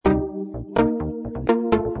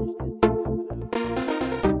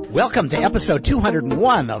Welcome to episode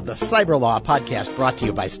 201 of the Cyber Law Podcast, brought to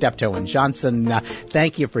you by Steptoe & Johnson.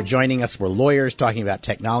 Thank you for joining us. We're lawyers talking about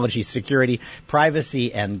technology, security,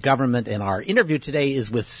 privacy, and government. And our interview today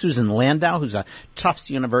is with Susan Landau, who's a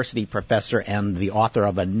Tufts University professor and the author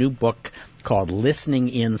of a new book called Listening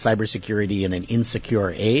in Cybersecurity in an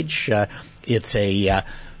Insecure Age. It's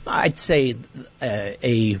I'd say,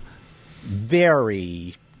 a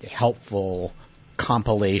very helpful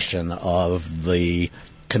compilation of the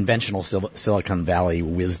conventional Silicon Valley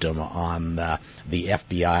wisdom on the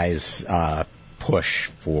FBI's push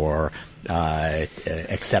for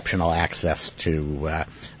exceptional access to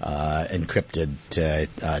encrypted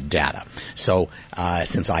data. So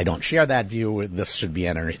since I don't share that view, this should be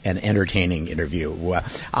an entertaining interview.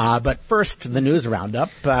 But first, the news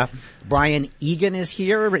roundup. Brian Egan is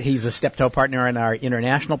here. He's a Steptoe partner in our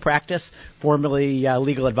international practice, formerly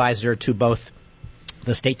legal advisor to both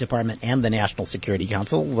the State Department and the National Security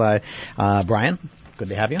Council. Brian, good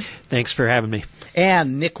to have you. Thanks for having me.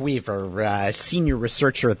 And Nick Weaver, senior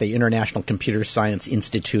researcher at the International Computer Science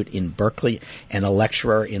Institute in Berkeley and a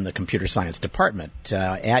lecturer in the Computer Science Department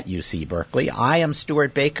at UC Berkeley. I am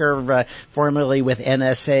Stuart Baker, formerly with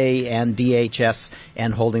NSA and DHS,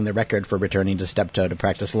 and holding the record for returning to Steptoe to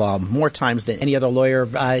practice law more times than any other lawyer.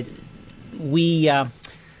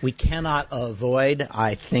 We cannot avoid,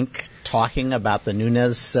 I think, talking about the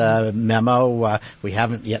Nunes memo. We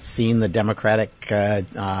haven't yet seen the Democratic half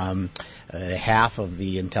of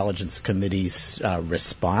the Intelligence Committee's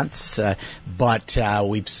response, but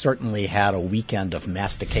we've certainly had a weekend of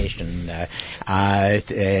mastication.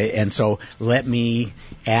 And so let me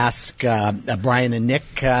ask Brian and Nick,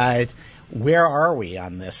 where are we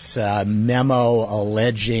on this memo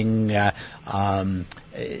alleging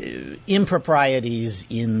improprieties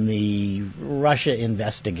in the Russia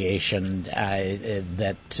investigation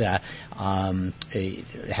that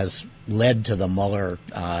has led to the Mueller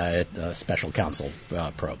special counsel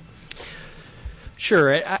probe?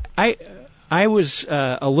 Sure. I was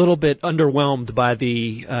a little bit underwhelmed by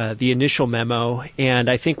the initial memo, and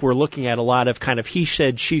I think we're looking at a lot of kind of he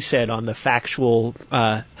said, she said on the factual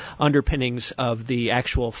underpinnings of the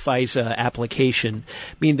actual FISA application.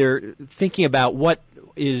 I mean, they're thinking about what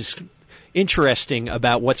is interesting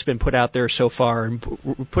about what's been put out there so far,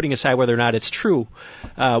 and putting aside whether or not it's true.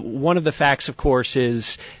 One of the facts, of course,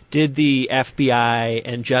 is did the FBI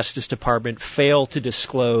and Justice Department fail to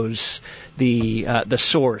disclose the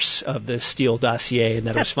source of the Steele dossier, and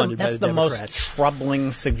that was funded by the Democrats? That's the most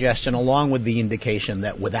troubling suggestion, along with the indication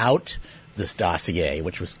that without this dossier,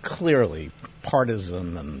 which was clearly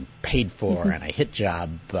partisan and paid for and a hit job,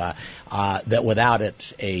 that without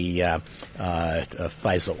it, a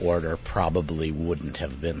FISA order probably wouldn't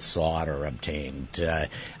have been sought or obtained.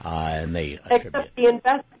 And they Except the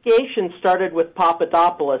investigation started with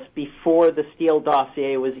Papadopoulos before the Steele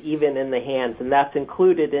dossier was even in the hands, and that's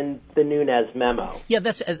included in the Nunes memo. Yeah,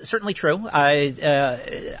 that's certainly true. What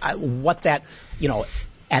that,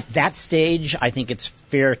 at that stage, I think it's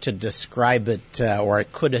fair to describe it, or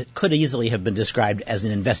it could easily have been described as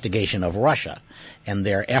an investigation of Russia and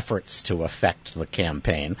their efforts to affect the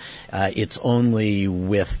campaign. It's only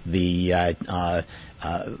with the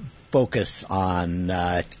focus on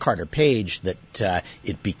Carter Page that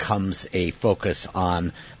it becomes a focus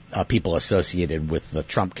on people associated with the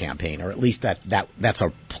Trump campaign, or at least that's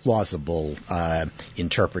a plausible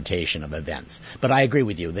interpretation of events. But I agree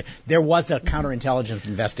with you. There was a counterintelligence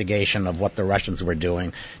investigation of what the Russians were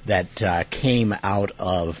doing that came out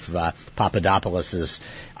of Papadopoulos's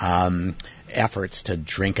efforts to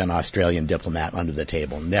drink an Australian diplomat under the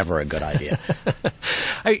table. Never a good idea.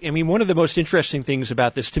 I mean, one of the most interesting things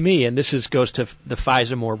about this to me, and this goes to the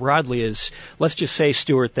FISA more broadly, is let's just say,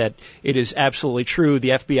 Stuart, that it is absolutely true the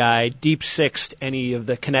FBI deep-sixed any of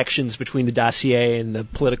the connections between the dossier and the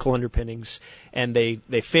political underpinnings, and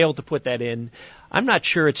they failed to put that in. I'm not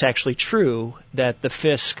sure it's actually true that the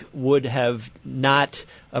FISC would have not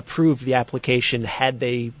approved the application had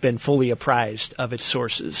they been fully apprised of its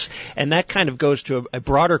sources. And that kind of goes to a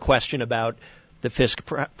broader question about the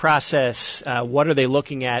FISC process. What are they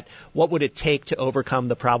looking at? What would it take to overcome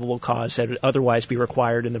the probable cause that would otherwise be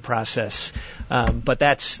required in the process? But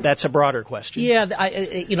that's a broader question. Yeah,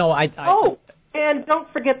 and don't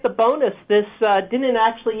forget the bonus. This didn't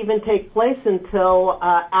actually even take place until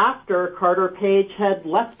after Carter Page had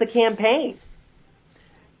left the campaign.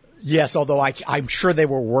 Yes, although I'm sure they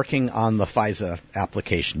were working on the FISA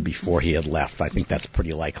application before he had left. I think that's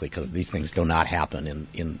pretty likely because these things do not happen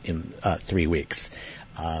in 3 weeks.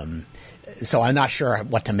 So I'm not sure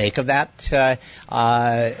what to make of that.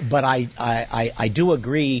 But I do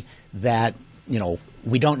agree that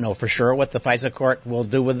we don't know for sure what the FISA court will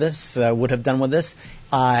do with this, would have done with this.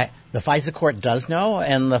 The FISA court does know,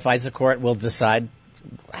 and the FISA court will decide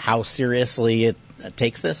how seriously it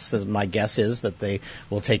takes this. My guess is that they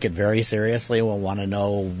will take it very seriously. Will want to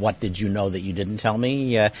know, what did you know that you didn't tell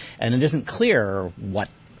me? And it isn't clear what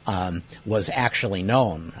was actually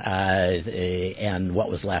known and what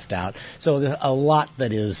was left out. So there's a lot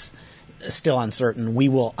that is still uncertain. We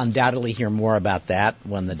will undoubtedly hear more about that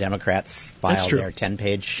when the Democrats file their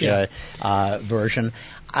 10-page version.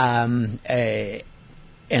 And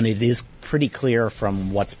it is pretty clear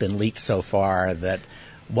from what's been leaked so far that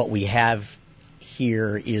what we have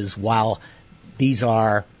here is, while these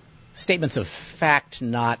are statements of fact,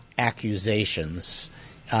 not accusations,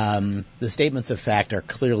 the statements of fact are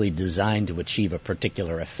clearly designed to achieve a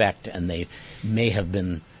particular effect, and they may have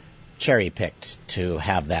been cherry-picked to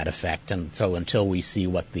have that effect. And so until we see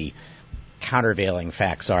what the countervailing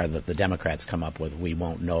facts are that the Democrats come up with, we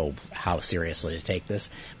won't know how seriously to take this.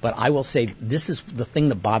 But I will say, this is the thing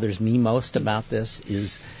that bothers me most about this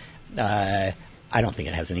is, I don't think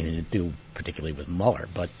it has anything to do particularly with Mueller,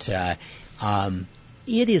 but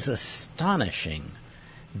it is astonishing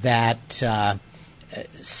that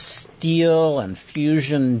Steele and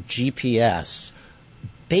Fusion GPS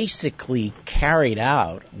basically carried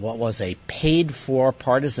out what was a paid-for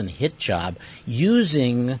partisan hit job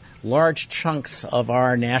using large chunks of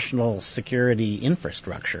our national security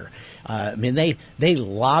infrastructure. They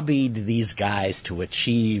lobbied these guys to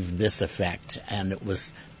achieve this effect, and it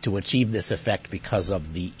was to achieve this effect because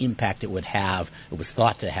of the impact it would have, it was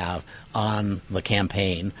thought to have, on the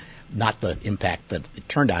campaign. Not the impact that it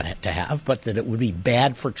turned out to have, but that it would be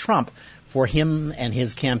bad for Trump, for him and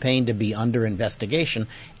his campaign to be under investigation.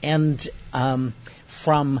 And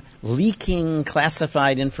from leaking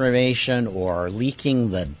classified information or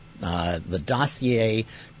leaking the dossier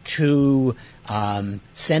to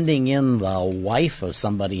sending in the wife of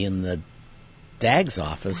somebody in the DAG's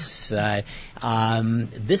office,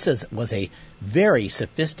 this was a very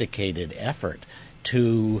sophisticated effort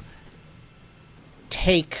to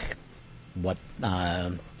take what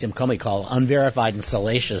Tim Comey called unverified and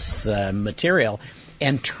salacious material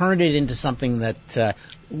and turn it into something that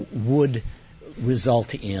would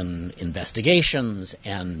result in investigations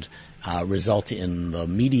and result in the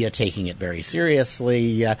media taking it very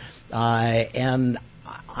seriously. And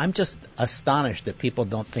I'm just astonished that people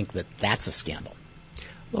don't think that that's a scandal.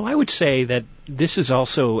 Well, I would say that this is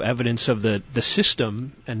also evidence of the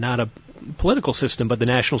system, and not a political system, but the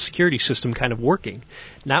national security system kind of working.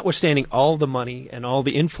 Notwithstanding all the money and all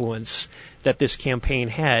the influence that this campaign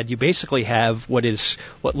had, you basically have what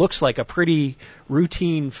looks like a pretty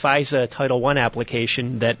routine FISA Title I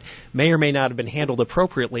application that may or may not have been handled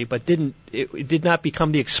appropriately, but it did not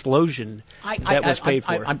become the explosion that was paid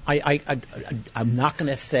for. I'm not going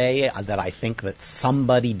to say that I think that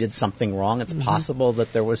somebody did something wrong. It's possible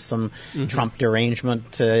that there was some Trump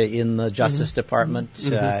derangement in the Justice Department,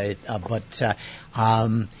 but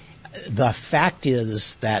the fact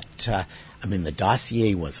is that the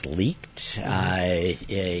dossier was leaked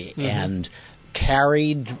and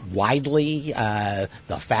carried widely.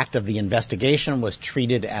 The fact of the investigation was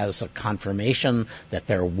treated as a confirmation that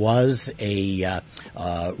there was a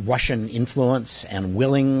Russian influence and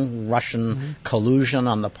willing Russian collusion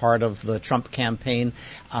on the part of the Trump campaign.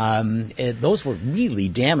 Those were really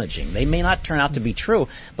damaging. They may not turn out to be true,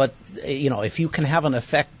 but if you can have an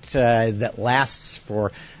effect that lasts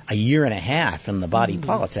for a year and a half in the body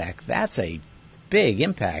politic, that's a big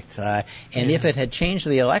impact. And if it had changed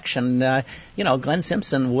the election, Glenn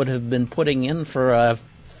Simpson would have been putting in for a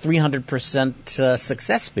 300%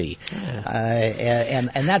 success fee. And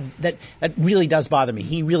that really does bother me.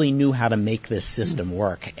 He really knew how to make this system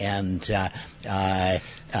work. And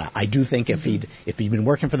I do think if he'd been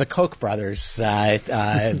working for the Koch brothers, that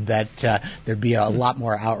there'd be a lot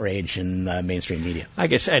more outrage in mainstream media. I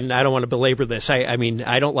guess, and I don't want to belabor this. I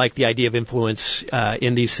don't like the idea of influence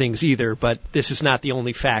in these things either, but this is not the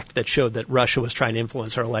only fact that showed that Russia was trying to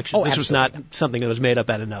influence our elections. This was not something that was made up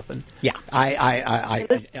out of nothing. Yeah,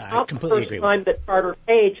 I completely agree with you. It's the first time that Carter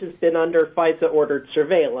Page has been under FISA-ordered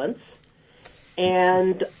surveillance,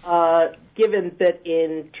 and given that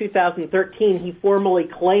in 2013 he formally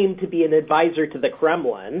claimed to be an advisor to the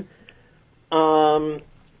Kremlin. And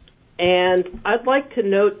I'd like to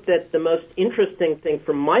note that the most interesting thing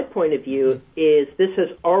from my point of view is this has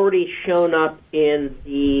already shown up in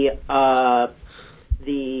the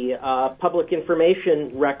public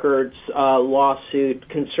information records lawsuit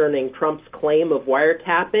concerning Trump's claim of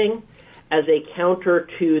wiretapping as a counter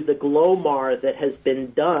to the glomar that has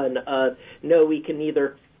been done. No, we can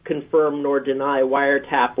neither confirm nor deny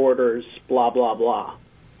wiretap orders, blah, blah, blah.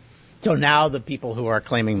 So now the people who are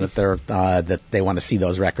claiming that that they want to see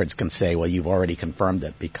those records can say, well, you've already confirmed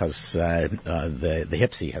it because the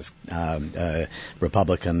HIPSI has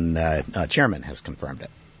Republican chairman has confirmed it.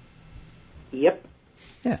 Yep.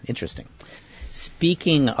 Yeah, interesting.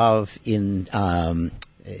 Speaking of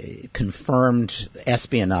confirmed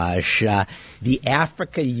espionage, the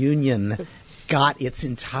Africa Union got its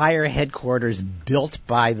entire headquarters built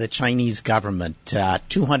by the Chinese government,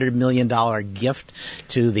 $200 million gift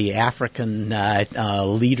to the African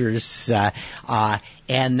leaders,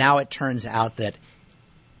 and now it turns out that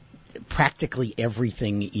practically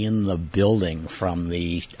everything in the building, from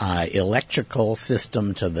the electrical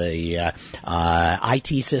system to the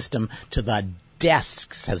IT system to the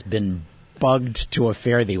desks, has been bugged to a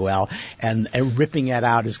fare-thee-well, and ripping it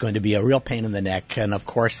out is going to be a real pain in the neck. And of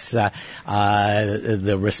course, the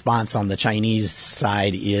response on the Chinese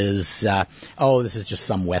side is, this is just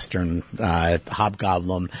some Western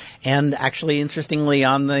hobgoblin. And actually, interestingly,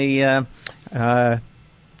 on the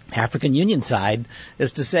African Union side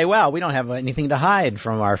is to say, well, we don't have anything to hide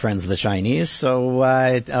from our friends the Chinese,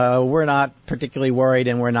 so we're not particularly worried,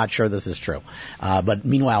 and we're not sure this is true. But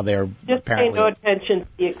meanwhile, they're just apparently... pay no attention to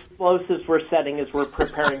the explosives we're setting as we're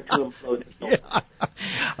preparing to implode it.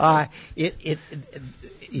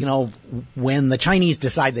 When the Chinese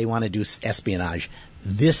decide they want to do espionage,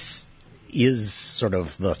 this is sort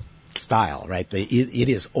of the style, right? It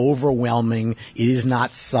is overwhelming. It is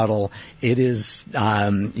not subtle. It is,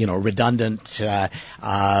 redundant. You've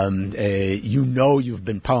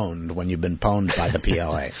been pwned when you've been pwned by the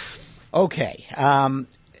PLA. Okay.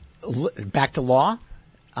 Back to law.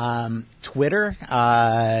 Twitter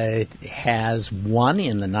has won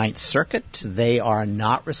in the Ninth Circuit. They are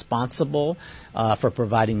not responsible for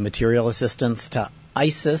providing material assistance to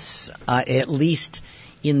ISIS, at least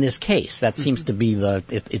in this case. That seems to be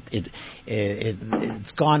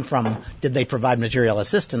it's gone from did they provide material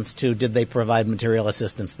assistance to did they provide material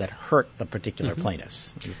assistance that hurt the particular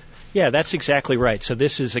plaintiffs. Yeah, that's exactly right. So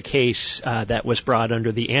this is a case that was brought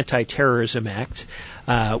under the Anti-Terrorism Act,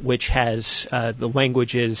 which has the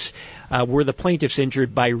language is, were the plaintiffs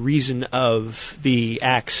injured by reason of the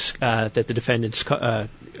acts that the defendants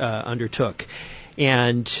undertook.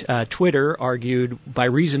 And Twitter argued by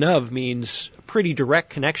reason of means pretty direct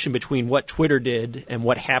connection between what Twitter did and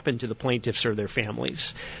what happened to the plaintiffs or their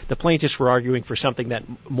families. The plaintiffs were arguing for something that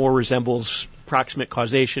more resembles proximate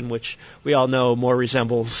causation, which we all know more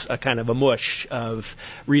resembles a kind of a mush of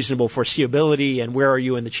reasonable foreseeability and where are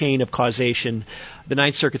you in the chain of causation. The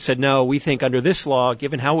Ninth Circuit said, no, we think under this law,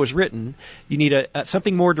 given how it was written, you need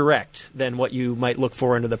something more direct than what you might look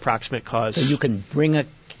for under the proximate cause. So you can bring a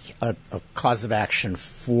cause of action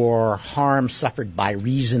for harm suffered by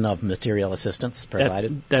reason of material assistance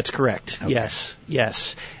provided? That's correct. Okay.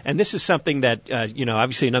 Yes. And this is something that,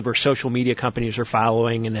 obviously a number of social media companies are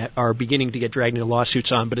following and are beginning to get dragged into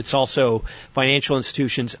lawsuits on, but it's also financial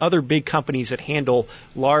institutions, other big companies that handle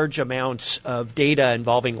large amounts of data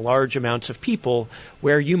involving large amounts of people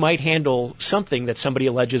where you might handle something that somebody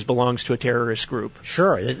alleges belongs to a terrorist group.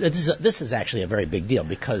 Sure. This is actually a very big deal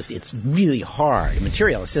because it's really hard.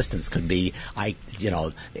 Material assistance could be, the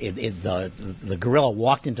gorilla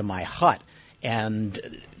walked into my hut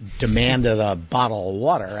and demanded a bottle of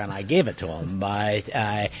water, and I gave it to him.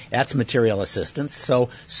 That's material assistance. So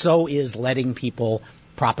is letting people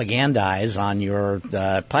propagandize on your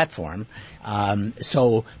platform.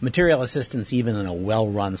 So material assistance, even in a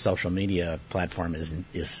well-run social media platform,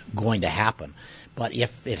 is going to happen. But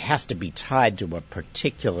if it has to be tied to a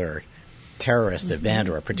particular terrorist event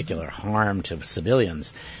or a particular harm to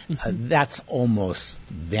civilians, that's almost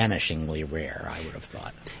vanishingly rare, I would have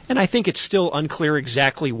thought. And I think it's still unclear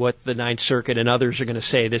exactly what the Ninth Circuit and others are going to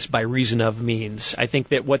say this by reason of means. I think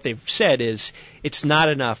that what they've said is it's not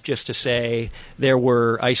enough just to say there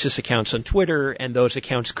were ISIS accounts on Twitter and those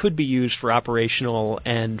accounts could be used for operational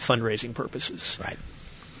and fundraising purposes. Right.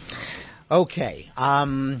 Okay.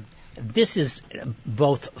 This is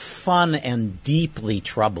both fun and deeply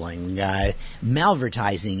troubling.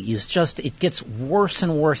 Malvertising it gets worse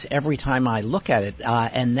and worse every time I look at it.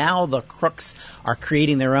 And now the crooks are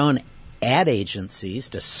creating their own ad agencies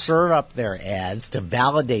to serve up their ads, to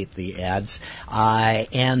validate the ads,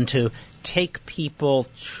 and to take people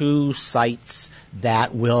to sites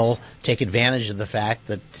that will take advantage of the fact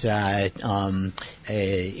that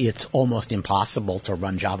it's almost impossible to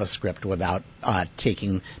run JavaScript without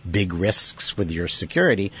taking big risks with your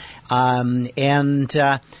security. They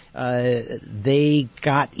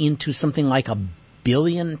got into something like 1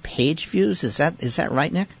 billion page views. Is that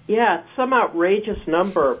right, Nick? Yeah, it's some outrageous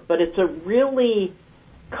number, but it's a really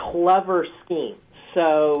clever scheme.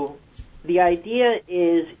 So the idea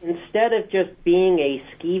is, instead of just being a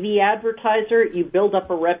skeevy advertiser, you build up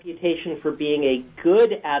a reputation for being a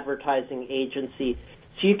good advertising agency,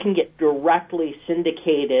 so you can get directly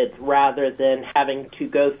syndicated rather than having to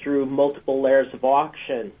go through multiple layers of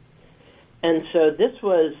auction. And so this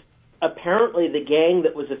was apparently the gang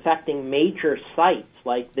that was affecting major sites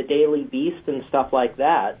like the Daily Beast and stuff like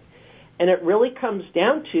that. And it really comes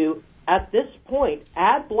down to, at this point,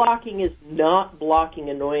 ad blocking is not blocking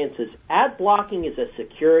annoyances. Ad blocking is a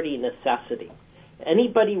security necessity.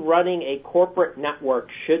 Anybody running a corporate network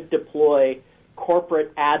should deploy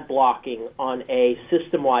corporate ad blocking on a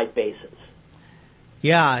system-wide basis.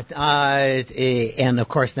 Yeah, and of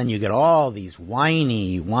course then you get all these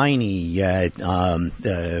whiny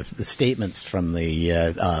statements from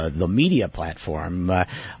the media platform.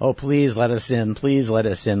 Oh, please let us in,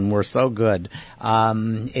 we're so good.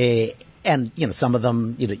 And, some of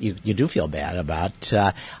them, you do feel bad about.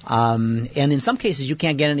 And in some cases you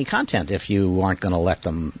can't get any content if you aren't going to let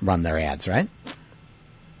them run their ads, right?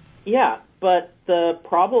 Yeah, but the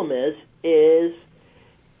problem is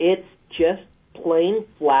it's just plain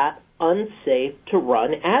flat unsafe to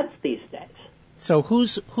run ads these days. So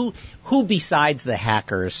who besides the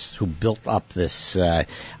hackers who built up this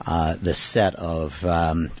this set of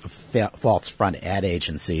false front ad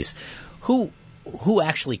agencies, who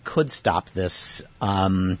actually could stop this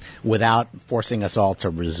without forcing us all to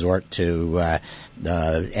resort to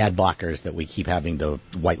ad blockers that we keep having to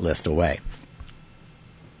whitelist away?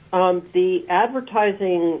 The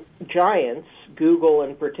advertising giants, Google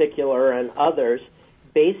in particular and others,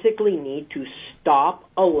 basically need to stop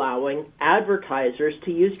allowing advertisers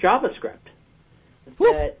to use JavaScript.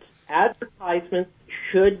 That advertisements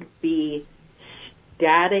should be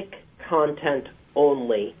static content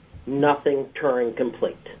only, nothing Turing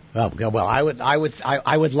complete. Well, I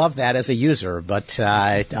would love that as a user, but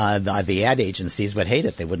the ad agencies would hate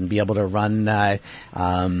it. They wouldn't be able to run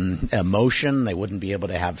emotion. They wouldn't be able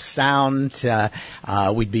to have sound.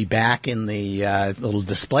 We'd be back in the little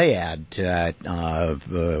display ad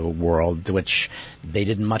world, which they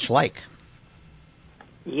didn't much like.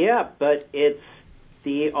 Yeah, but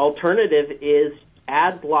the alternative is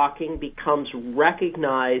ad blocking becomes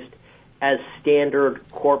recognized as standard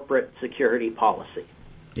corporate security policy.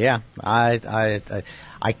 Yeah, I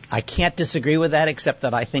can't disagree with that, except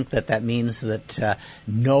that I think that means that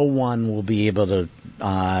no one will be able to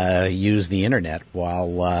use the internet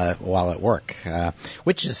while at work,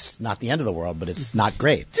 which is not the end of the world, but it's not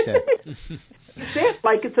great. You say it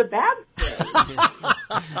like it's a bad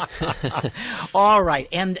thing. All right,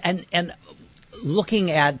 and looking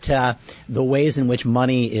at the ways in which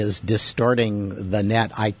money is distorting the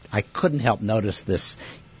net, I couldn't help notice this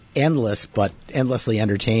endlessly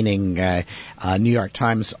entertaining New York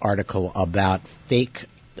Times article about fake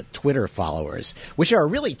Twitter followers, which are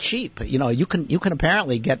really cheap. You can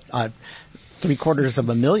apparently get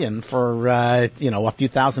 $750,000 for a few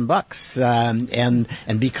 $1,000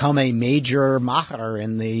 and become a major macher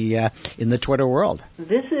in the Twitter world.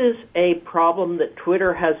 This is a problem that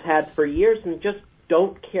Twitter has had for years and just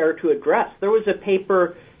don't care to address. There was a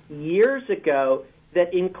paper years ago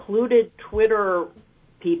that included Twitter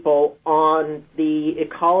people on the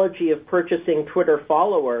ecology of purchasing Twitter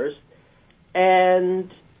followers,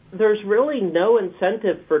 and there's really no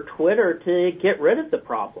incentive for Twitter to get rid of the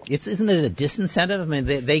problem. Isn't it a disincentive? I mean,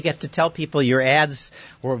 they get to tell people your ads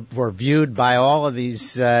were viewed by all of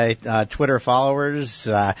these Twitter followers.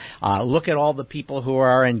 Look at all the people who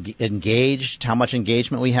are engaged, how much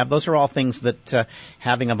engagement we have. Those are all things that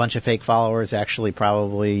having a bunch of fake followers actually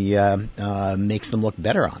probably makes them look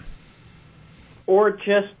better on. Or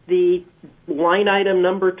just the line item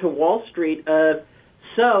number to Wall Street of,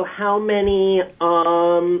 so how many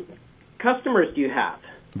customers do you have?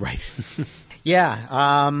 Right. Yeah.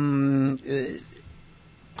 I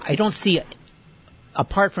don't see,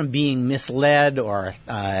 apart from being misled or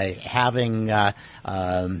having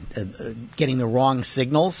getting the wrong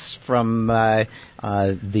signals from the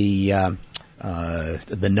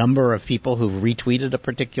number of people who've retweeted a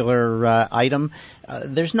particular item,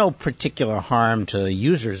 there's no particular harm to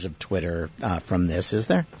users of Twitter from this, is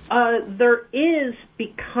there? There is,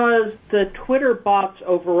 because the Twitter bots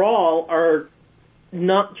overall are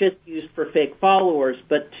not just used for fake followers,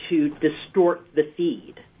 but to distort the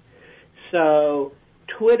feed. So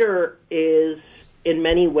Twitter is, in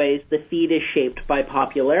many ways, the feed is shaped by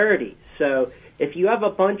popularity. So if you have a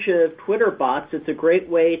bunch of Twitter bots, it's a great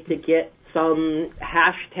way to get some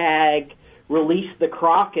hashtag release the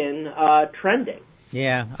Kraken trending.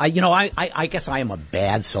 Yeah, I guess I am a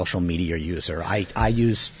bad social media user. I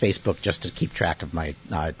use Facebook just to keep track of my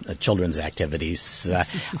children's activities,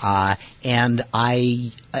 and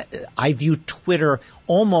I view Twitter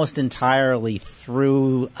almost entirely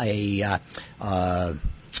through a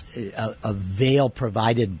veil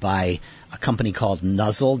provided by a company called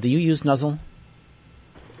Nuzzle. Do you use Nuzzle?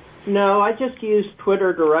 No, I just use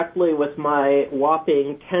Twitter directly with my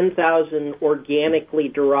whopping 10,000 organically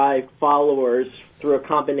derived followers through a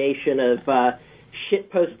combination of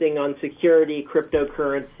shitposting on security,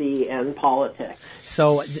 cryptocurrency, and politics.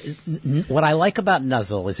 So what I like about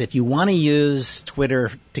Nuzzle is if you want to use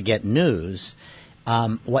Twitter to get news,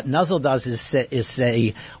 what Nuzzle does is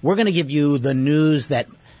say, we're going to give you the news that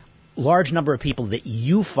large number of people that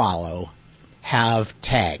you follow have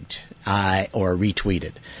tagged or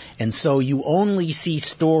retweeted. And so you only see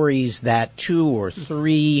stories that 2 or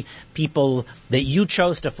 3 people that you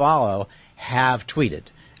chose to follow have tweeted,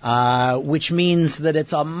 which means that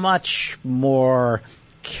it's a much more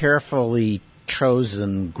carefully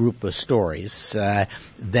chosen group of stories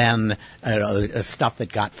than stuff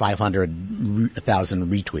that got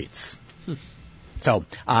 500,000 retweets. So,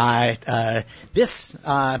 this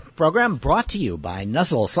program brought to you by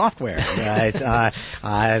Nuzzle Software.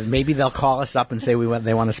 Maybe they'll call us up and say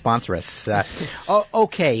they want to sponsor us.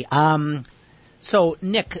 Okay. So,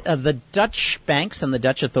 Nick, the Dutch banks and the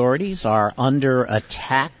Dutch authorities are under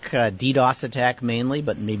attack, DDoS attack mainly,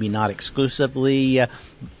 but maybe not exclusively,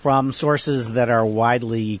 from sources that are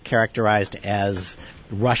widely characterized as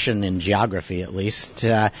Russian in geography, at least.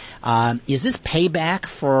 Is this payback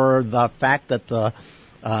for the fact that the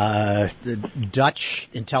Dutch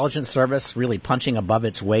intelligence service, really punching above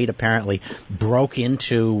its weight, apparently broke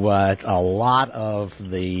into a lot of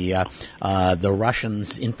the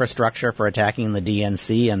Russians' infrastructure for attacking the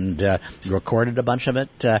DNC and recorded a bunch of it,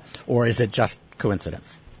 or is it just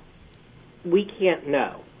coincidence? We can't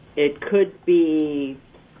know. It could be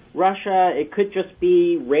Russia, it could just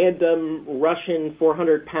be random Russian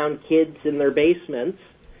 400-pound kids in their basements,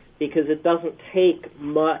 because it doesn't take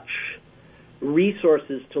much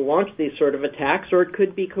resources to launch these sort of attacks, or it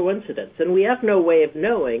could be coincidence. And we have no way of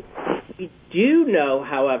knowing. We do know,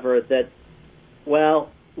 however, that,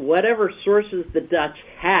 well, whatever sources the Dutch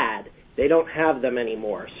had, they don't have them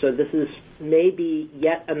anymore. So this is maybe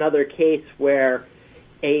yet another case where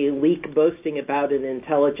a leak boasting about an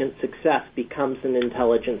intelligence success becomes an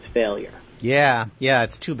intelligence failure. Yeah,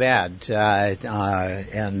 it's too bad.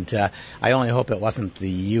 And I only hope it wasn't the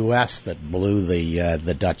U.S. that blew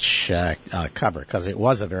the Dutch cover, because it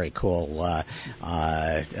was a very cool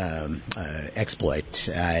exploit.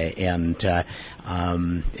 And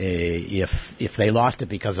if they lost it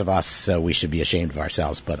because of us, we should be ashamed of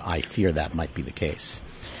ourselves. But I fear that might be the case.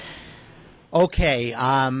 Okay,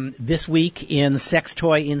 this week in sex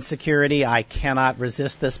toy insecurity, I cannot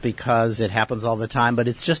resist this because it happens all the time, but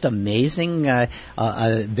it's just amazing. This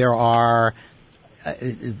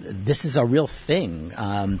is a real thing.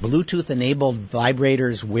 Bluetooth-enabled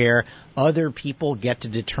vibrators where other people get to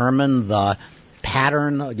determine the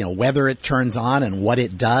pattern, whether it turns on and what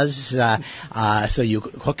it does. So you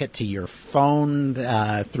hook it to your phone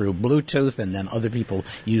through Bluetooth, and then other people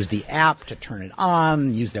use the app to turn it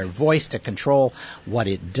on, use their voice to control what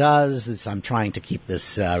it does. I'm trying to keep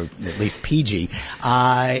this at least PG.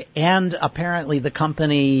 And apparently the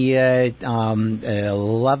company Levenzy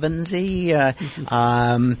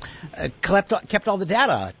kept all the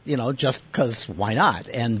data, just because why not,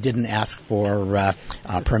 and didn't ask for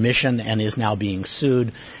permission, and is now being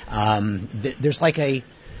sued. There's like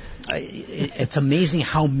it's amazing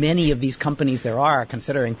how many of these companies there are,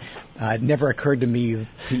 considering it never occurred to me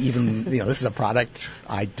to even, this is a product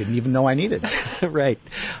I didn't even know I needed. Right.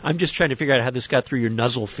 I'm just trying to figure out how this got through your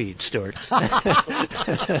Nuzzle feed, Stuart.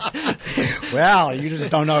 Well, you just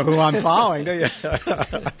don't know who I'm following, do you?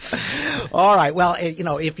 All right. Well,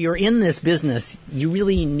 if you're in this business, you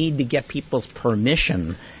really need to get people's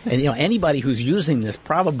permission. And, anybody who's using this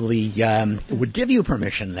probably would give you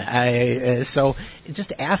permission. So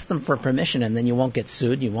just ask them for permission, and then you won't get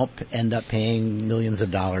sued. You won't end up paying millions of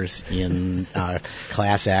dollars in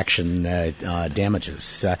class action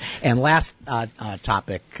damages. And last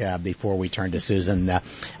topic before we turn to Susan,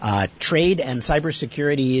 trade and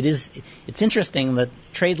cybersecurity. It's interesting that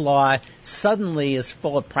trade law suddenly is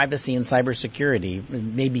full of privacy and cybersecurity,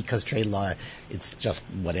 maybe because trade law, it's just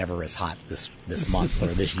whatever is hot this month or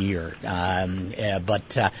this year.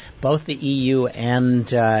 But both the EU and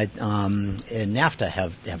NAFTA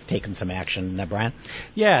have taken some action, Brian?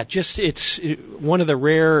 Yeah, it's one of the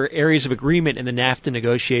rare areas of agreement in the NAFTA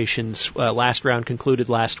negotiations last round concluded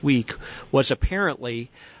last week was apparently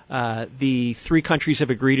The three countries have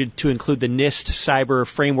agreed to include the NIST cyber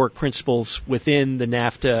framework principles within the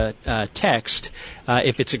NAFTA text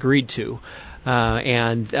if it's agreed to.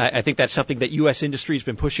 And I think that's something that U.S. industry has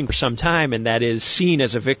been pushing for some time, and that is seen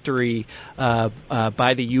as a victory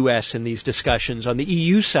by the U.S. in these discussions. On the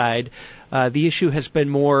EU side, the issue has been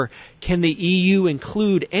more, can the EU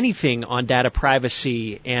include anything on data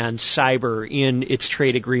privacy and cyber in its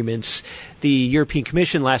trade agreements? The European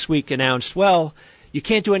Commission last week announced, well, you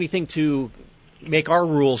can't do anything to make our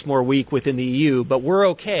rules more weak within the EU, but we're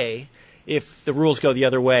okay if the rules go the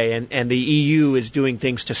other way, and the EU is doing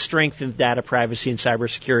things to strengthen data privacy and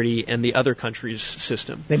cybersecurity and the other countries'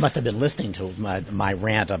 system. They must have been listening to my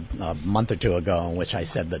rant a month or two ago in which I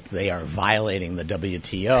said that they are violating the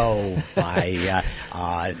WTO by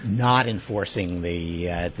not enforcing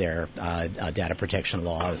their data protection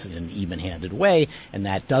laws in an even-handed way, and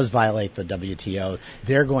that does violate the WTO.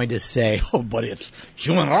 They're going to say, oh, but it's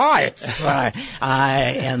human rights,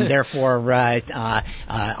 and therefore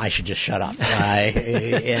I should just shut up.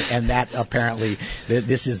 And that apparently,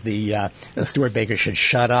 this is the Stuart Baker should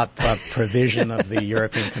shut up provision of the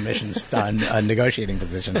European Commission's negotiating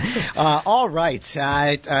position. All right.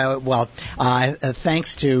 Thanks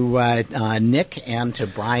to Nick and to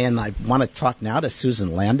Brian. I want to talk now to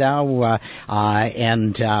Susan Landau.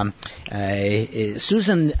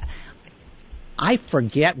 Susan, I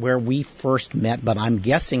forget where we first met, but I'm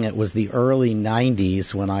guessing it was the early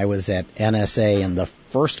 90s when I was at NSA and the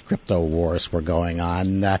first crypto wars were going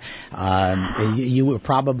on. You were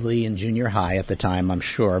probably in junior high at the time, I'm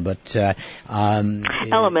sure, but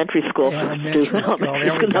elementary school. Elementary school.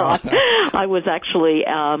 There we go. I was actually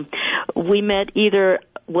we met either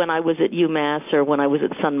when I was at UMass or when I was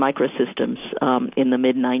at Sun Microsystems in the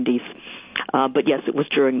mid 90s. But yes, it was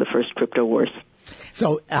during the first crypto wars.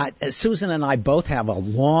 So Susan and I both have a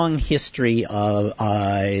long history of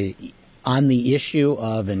on the issue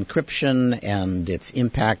of encryption and its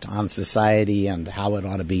impact on society and how it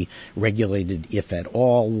ought to be regulated, if at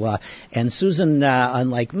all. And Susan,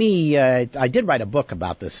 unlike me, I did write a book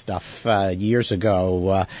about this stuff years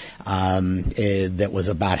ago that was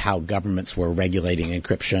about how governments were regulating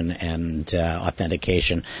encryption and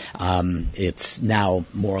authentication. It's now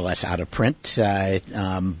more or less out of print,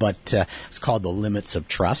 but it's called The Limits of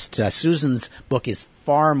Trust. Susan's book is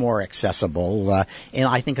far more accessible, and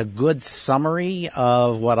I think a good summary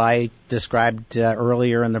of what I described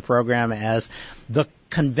earlier in the program as the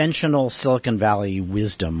conventional Silicon Valley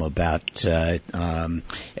wisdom about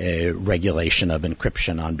regulation of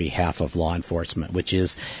encryption on behalf of law enforcement, which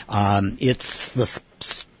is it's the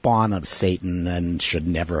spawn of Satan and should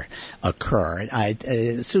never occur.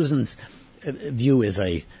 Susan's view is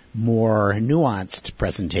a more nuanced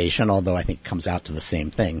presentation, although I think it comes out to the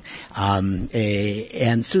same thing.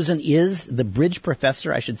 And Susan is the Bridge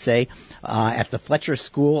Professor, I should say, at the Fletcher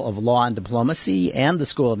School of Law and Diplomacy and the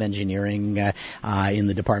School of Engineering in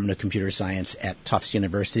the Department of Computer Science at Tufts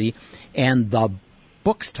University. And the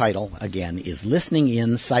book's title, again, is Listening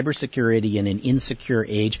In, Cybersecurity in an Insecure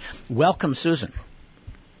Age. Welcome, Susan.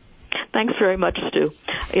 Thanks very much, Stu.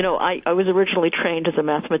 You know, I was originally trained as a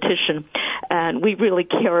mathematician, and we really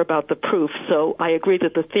care about the proof. So I agree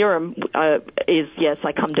that the theorem is, yes,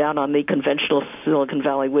 I come down on the conventional Silicon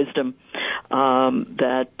Valley wisdom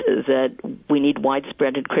that we need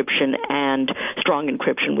widespread encryption and strong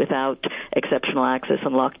encryption without exceptional access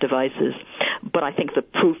and locked devices. But I think the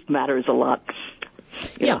proof matters a lot.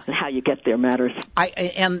 You know, and how you get there matters.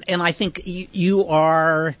 And I think you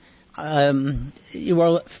are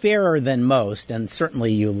fairer than most, and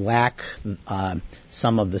certainly you lack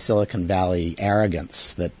some of the Silicon Valley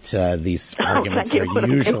arrogance that these arguments are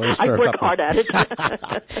usually served up. I work hard at it.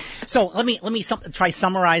 So let me try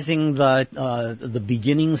summarizing the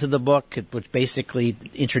beginnings of the book, which basically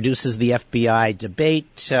introduces the FBI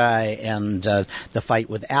debate and the fight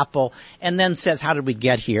with Apple, and then says how did we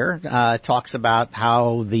get here? Talks about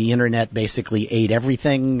how the internet basically ate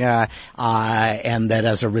everything, and that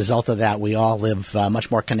as a result of that we all live much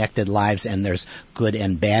more connected lives, and there's good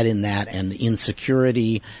and bad in that, and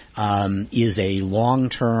insecurity is a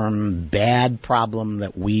long-term bad problem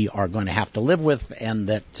that we are going to have to live with, and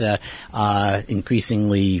that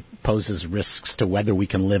increasingly poses risks to whether we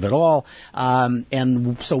can live at all.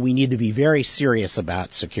 And so we need to be very serious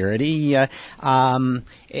about security. And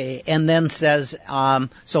then says,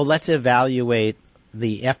 so let's evaluate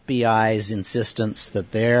the FBI's insistence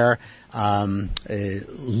that they're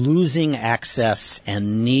losing access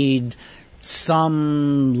and need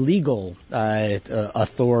some legal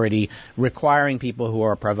authority requiring people who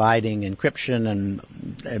are providing encryption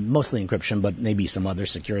and mostly encryption, but maybe some other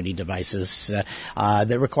security devices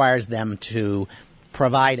that requires them to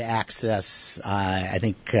provide access. I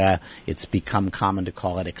think it's become common to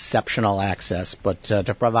call it exceptional access, but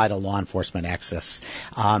to provide a law enforcement access.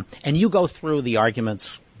 And you go through the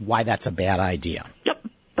arguments why that's a bad idea. Yep,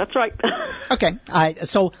 that's right. Okay,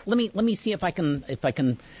 so let me see if I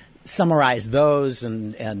can summarize those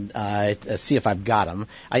and see if I've got them.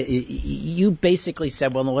 You basically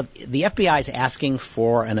said, well, the FBI is asking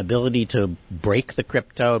for an ability to break the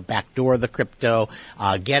crypto, backdoor the crypto,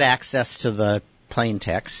 get access to the plain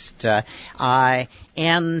text,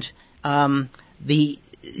 and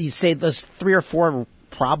you say there's 3 or 4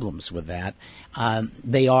 problems with that.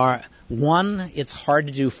 They are, one, it's hard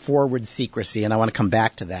to do forward secrecy, and I want to come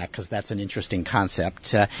back to that because that's an interesting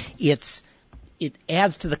concept. It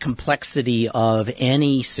adds to the complexity of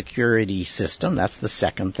any security system. That's the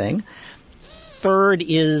second thing. Third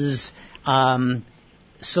is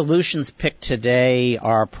solutions picked today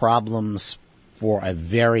are problems for a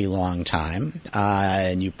very long time,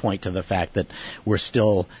 and you point to the fact that we're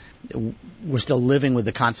still living with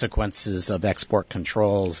the consequences of export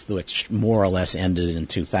controls, which more or less ended in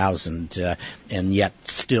 2000, and yet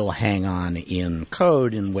still hang on in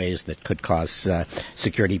code in ways that could cause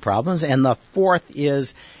security problems. And the fourth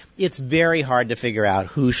is it's very hard to figure out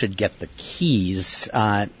who should get the keys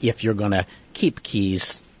if you're going to keep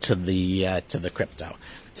keys to the crypto.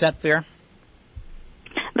 Is that fair?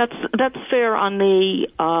 That's fair on the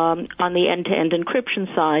end-to-end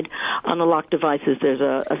encryption side. On the locked devices, there's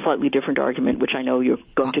a slightly different argument, which I know you're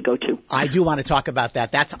going to go to. I do want to talk about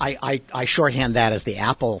that. I shorthand that as the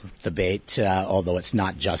Apple debate, although it's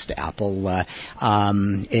not just Apple. But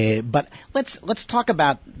let's talk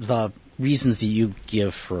about the reasons that you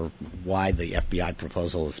give for why the FBI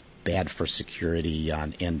proposal is bad for security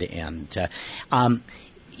on end-to-end.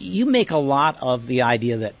 You make a lot of the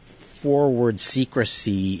idea that forward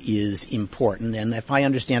secrecy is important, and if I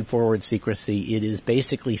understand forward secrecy, it is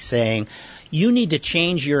basically saying you need to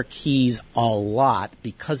change your keys a lot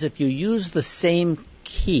because if you use the same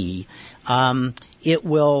key, it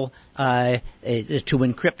will to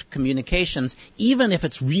encrypt communications. Even if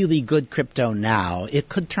it's really good crypto now, it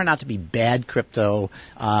could turn out to be bad crypto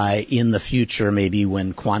in the future, maybe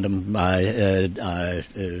when quantum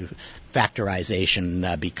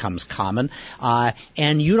factorization becomes common.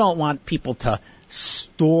 And you don't want people to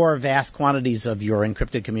store vast quantities of your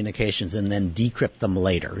encrypted communications and then decrypt them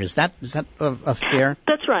later. Is that a fair?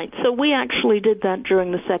 That's right. So we actually did that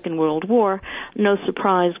during the Second World War. No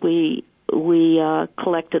surprise, we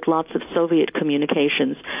collected lots of Soviet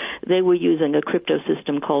communications. They were using a crypto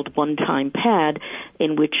system called one-time pad,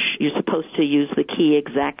 in which you're supposed to use the key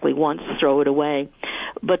exactly once, throw it away.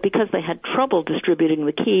 But because they had trouble distributing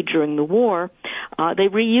the key during the war, they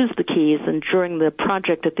reused the keys, and during the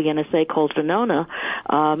project at the NSA called Venona,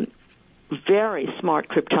 very smart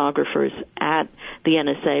cryptographers at the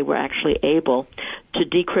NSA were actually able to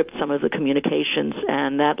decrypt some of the communications,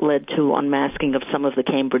 and that led to unmasking of some of the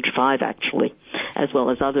Cambridge Five, actually, as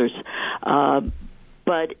well as others.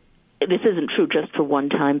 But this isn't true just for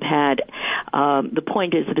one-time pad. The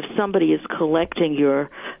point is that if somebody is collecting your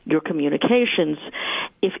communications,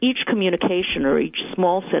 if each communication or each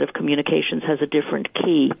small set of communications has a different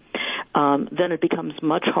key, then it becomes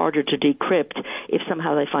much harder to decrypt if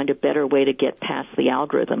somehow they find a better way to get past the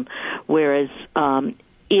algorithm. Whereas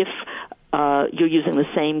if you're using the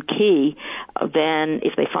same key, then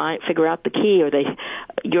if they figure out the key,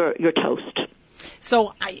 you're toast.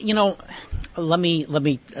 So let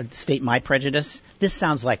me state my prejudice. This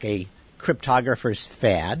sounds like a cryptographer's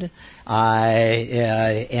fad,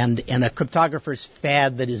 and a cryptographer's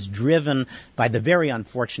fad that is driven by the very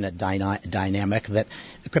unfortunate dynamic that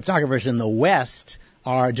the cryptographers in the West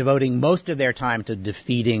are devoting most of their time to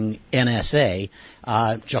defeating NSA,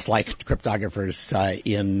 just like cryptographers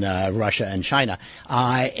in Russia and China,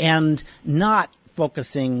 and not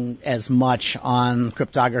focusing as much on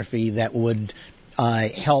cryptography that would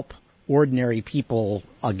help ordinary people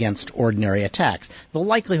against ordinary attacks. The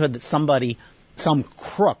likelihood that some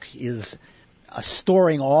crook is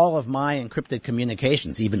storing all of my encrypted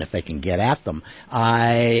communications, even if they can get at them,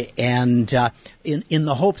 in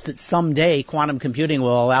the hopes that someday quantum computing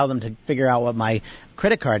will allow them to figure out what my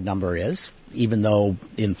credit card number is, even though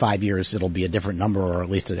in 5 years it'll be a different number, or at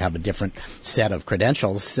least it'll have a different set of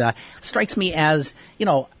credentials, strikes me as,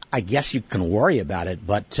 I guess you can worry about it,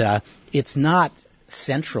 but it's not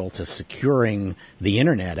central to securing the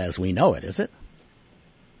Internet as we know it, is it?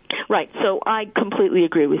 Right. So I completely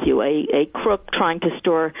agree with you. A crook trying to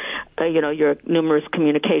store, your numerous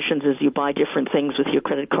communications as you buy different things with your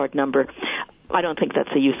credit card number, I don't think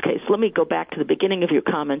that's a use case. Let me go back to the beginning of your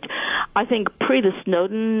comment. I think pre the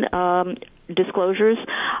Snowden disclosures,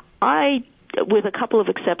 I with a couple of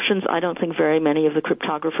exceptions, I don't think very many of the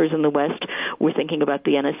cryptographers in the West were thinking about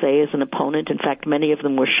the NSA as an opponent. In fact, many of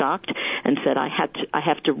them were shocked and said, I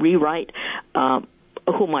have to rewrite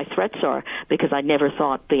who my threats are because I never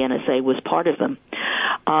thought the NSA was part of them.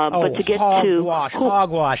 But to get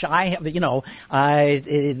hogwash.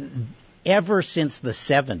 Ever since the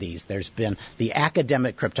 70s, there's been the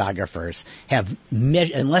academic cryptographers have,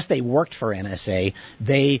 unless they worked for NSA,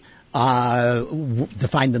 they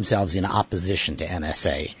defined themselves in opposition to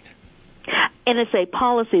NSA. NSA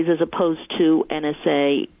policies as opposed to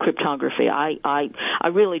NSA cryptography. I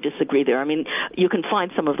really disagree there. I mean, you can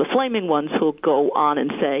find some of the flaming ones who'll go on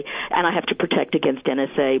and say, and I have to protect against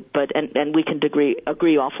NSA, but and we can agree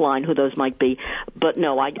offline who those might be. But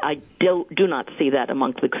no, I do not see that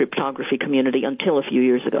amongst the cryptography community until a few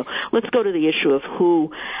years ago. Let's go to the issue of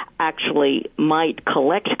who actually might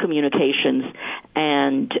collect communications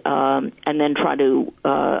and then try to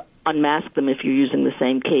unmask them if you're using the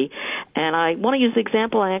same key. And I want to use the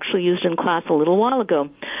example I actually used in class a little while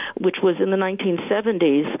ago, which was in the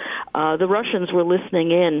 1970s. The Russians were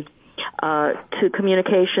listening in to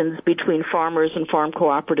communications between farmers and farm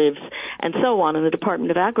cooperatives and so on in the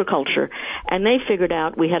Department of Agriculture. And they figured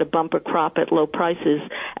out we had a bumper crop at low prices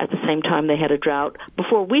at the same time they had a drought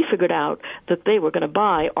before we figured out that they were going to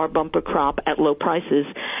buy our bumper crop at low prices.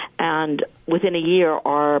 And within a year,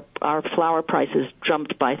 our flour prices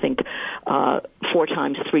jumped by, I think, 4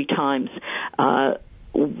 times, 3 times.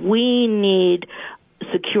 We need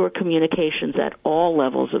secure communications at all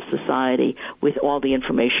levels of society with all the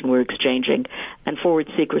information we're exchanging, and forward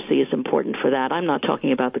secrecy is important for that. I'm not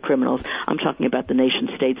talking about the criminals. I'm talking about the nation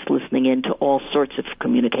states listening in to all sorts of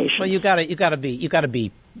communications. Well, you got to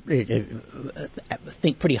be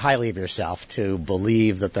think pretty highly of yourself to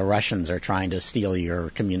believe that the Russians are trying to steal your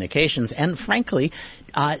communications. And frankly,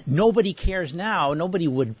 nobody cares now. Nobody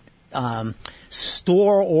would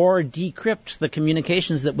store or decrypt the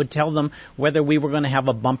communications that would tell them whether we were going to have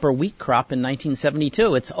a bumper wheat crop in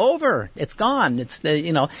 1972. It's over. It's gone. It's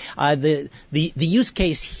the use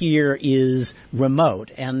case here is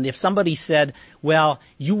remote. And if somebody said, well,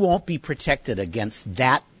 you won't be protected against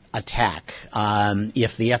that attack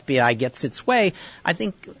if the FBI gets its way, I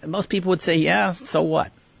think most people would say, yeah, so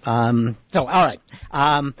what? All right.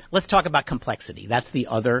 Let's talk about complexity. That's the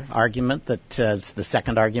other argument it's the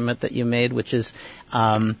second argument that you made, which is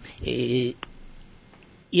if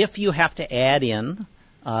you have to add in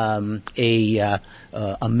a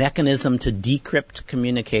mechanism to decrypt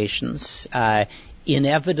communications,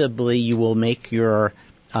 inevitably you will make your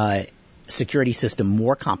security system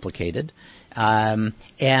more complicated. And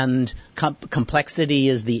complexity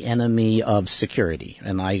is the enemy of security,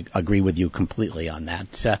 and I agree with you completely on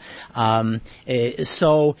that.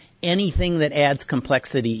 So anything that adds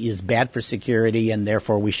complexity is bad for security, and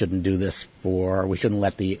therefore we shouldn't do this we shouldn't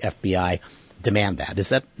let the FBI demand that. Is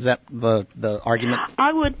that the argument?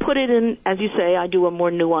 I would put it in, as you say, I do a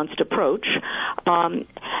more nuanced approach.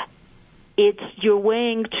 You're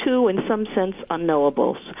weighing two, in some sense,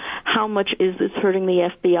 unknowables. How much is this hurting the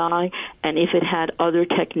FBI? And if it had other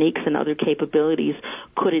techniques and other capabilities,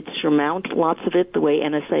 could it surmount lots of it the way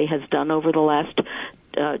NSA has done over the last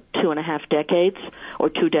 2.5 decades or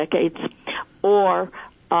 2 decades? Or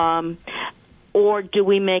do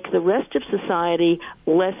we make the rest of society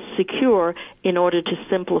less secure in order to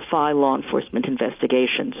simplify law enforcement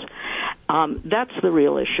investigations? That's the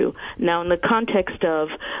real issue. Now, in the context of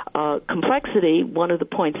complexity, one of the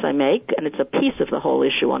points I make, and it's a piece of the whole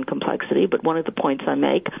issue on complexity, but one of the points I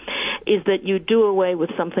make is that you do away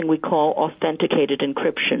with something we call authenticated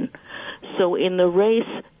encryption. So in the race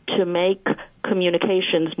to make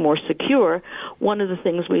communications more secure, one of the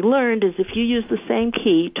things we learned is if you use the same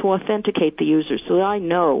key to authenticate the user, so I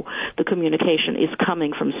know the communication is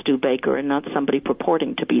coming from Stu Baker and not somebody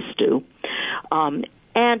purporting to be Stu,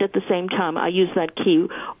 and at the same time I use that key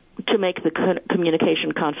to make the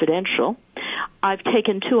communication confidential, I've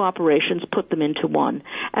taken 2 operations, put them into one.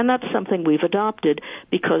 And that's something we've adopted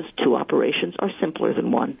because 2 operations are simpler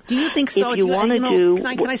than one. Do you think so? If you want to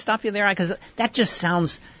Can I stop you there? Because that just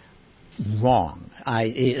sounds wrong.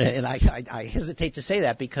 I hesitate to say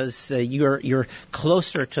that because you're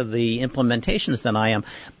closer to the implementations than I am.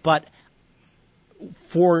 But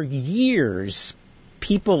for years,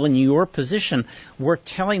 people in your position were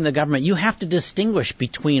telling the government, you have to distinguish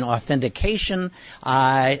between authentication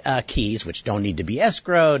keys, which don't need to be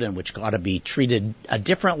escrowed and which ought to be treated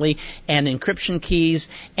differently, and encryption keys.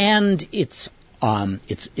 And it's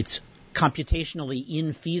computationally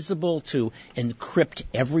infeasible to encrypt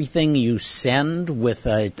everything you send with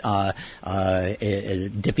a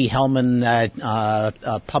Diffie-Hellman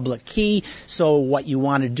public key. So what you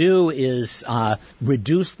want to do is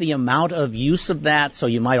reduce the amount of use of that. So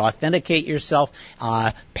you might authenticate yourself,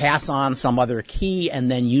 pass on some other key, and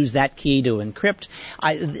then use that key to encrypt.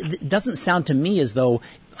 It doesn't sound to me as though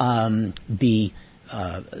the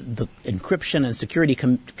encryption and security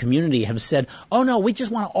community have said, oh, no, we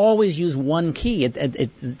just want to always use one key.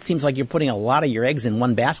 It seems like you're putting a lot of your eggs in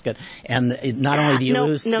one basket, and not only do you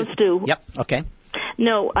lose... No, Stu. Yep, okay.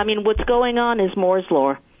 No, I mean, what's going on is Moore's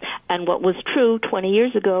Law. And what was true 20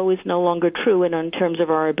 years ago is no longer true in terms of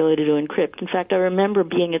our ability to encrypt. In fact, I remember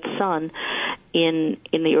being at Sun in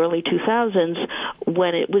the early 2000s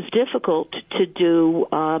when it was difficult to do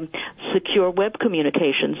secure web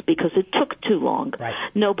communications because it took too long. Right.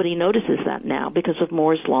 Nobody notices that now because of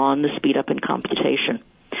Moore's Law and the speed up in computation.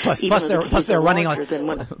 Plus they're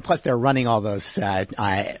running all those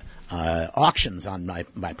auctions on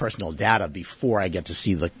my personal data before I get to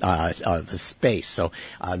see the space. So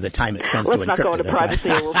the time it spends to encrypt. Let's not go into privacy.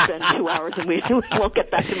 We'll spend 2 hours and we won't get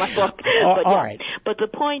back to my book. All right. But the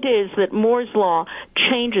point is that Moore's Law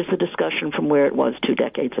changes the discussion from where it was 2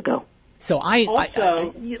 decades ago. So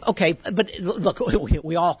okay, but look,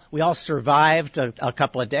 we all survived a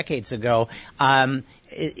couple of decades ago.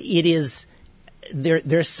 It is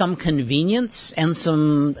there's some convenience and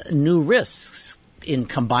some new risks in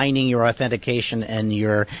combining your authentication and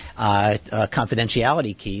your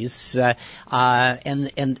confidentiality keys,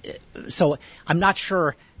 and so I'm not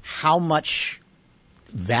sure how much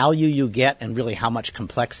value you get and really how much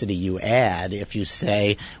complexity you add if you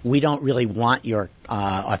say we don't really want your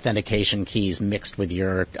authentication keys mixed with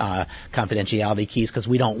your confidentiality keys because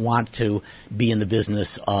we don't want to be in the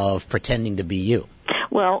business of pretending to be you.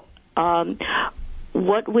 Well,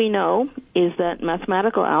 what we know is that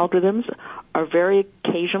mathematical algorithms are very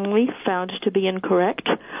occasionally found to be incorrect.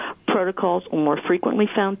 Protocols are more frequently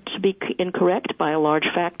found to be incorrect by a large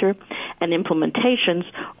factor, and implementations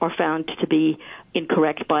are found to be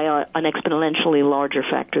incorrect by an exponentially larger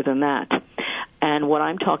factor than that. And what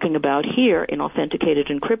I'm talking about here in authenticated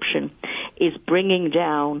encryption is bringing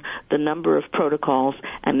down the number of protocols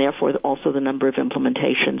and therefore also the number of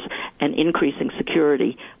implementations and increasing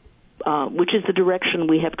security, which is the direction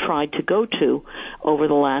we have tried to go to over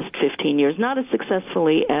the last 15 years. Not as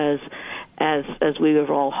successfully as we have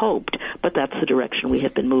all hoped, but that's the direction we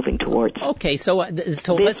have been moving towards. Okay, so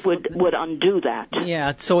this would undo that.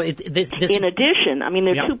 Yeah. So this. In addition, I mean,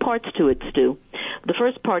 there are two parts to it, Stu. The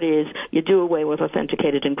first part is you do away with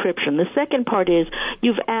authenticated encryption. The second part is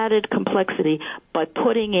you've added complexity by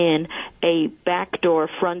putting in a backdoor,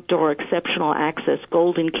 front door, exceptional access,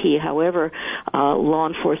 golden key, however law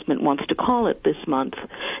enforcement wants to call it this month.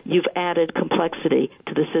 You've added complexity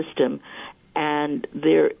to the system, and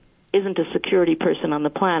there isn't a security person on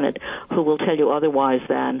the planet who will tell you otherwise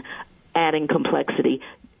than adding complexity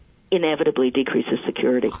inevitably decreases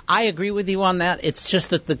security. I agree with you on that. It's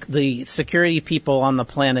just that the security people on the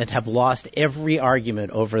planet have lost every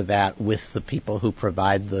argument over that with the people who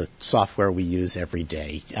provide the software we use every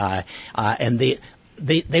day. And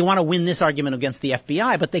they want to win this argument against the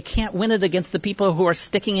FBI, but they can't win it against the people who are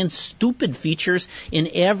sticking in stupid features in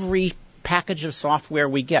every package of software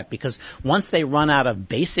we get, because once they run out of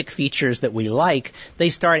basic features that we like,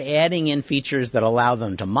 they start adding in features that allow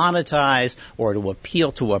them to monetize or to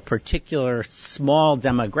appeal to a particular small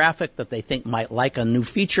demographic that they think might like a new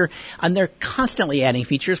feature, and they're constantly adding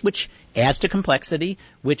features, which adds to complexity,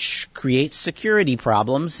 which creates security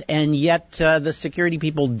problems, and yet the security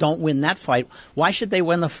people don't win that fight. Why should they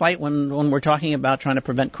win the fight when we're talking about trying to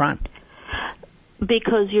prevent crime?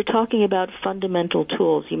 Because you're talking about fundamental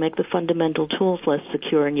tools. You make the fundamental tools less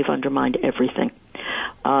secure and you've undermined everything.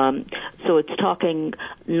 So it's talking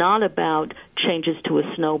not about changes to a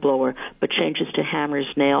snowblower, but changes to hammers,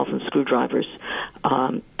 nails, and screwdrivers.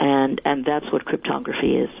 And that's what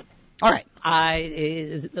cryptography is. All right.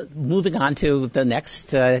 Moving on to the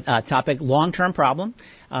next topic, long-term problem.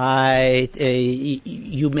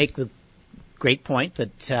 You make the great point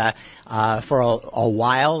that for a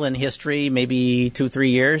while in history, maybe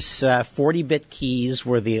 2-3 years, 40-bit keys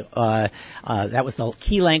were that was the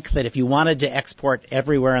key length that if you wanted to export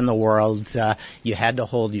everywhere in the world, you had to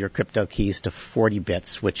hold your crypto keys to 40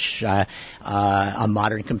 bits, which a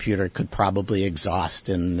modern computer could probably exhaust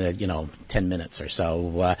in 10 minutes or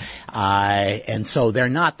so. And so they're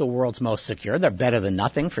not the world's most secure. They're better than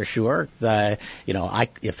nothing for sure.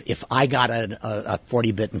 If I got a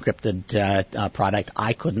 40-bit encrypted product,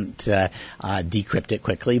 I couldn't decrypt it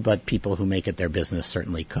quickly, but people who make it their business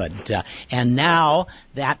certainly could. And now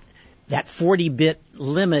that that 40-bit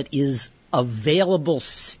limit is available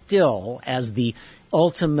still as the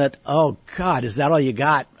ultimate, oh God, is that all you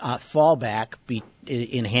got, fallback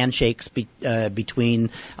in handshakes between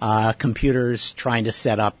computers trying to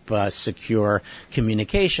set up secure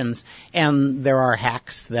communications. And there are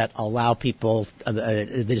hacks that allow people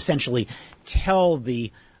that essentially tell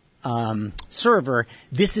the server,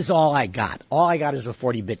 this is all I got. All I got is a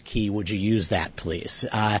 40-bit key. Would you use that, please?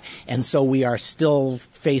 And so we are still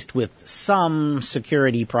faced with some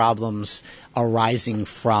security problems arising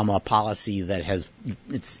from a policy that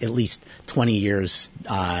it's at least 20 years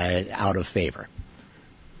out of favor.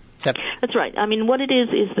 That's right. I mean, what it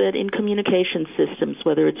is that in communication systems,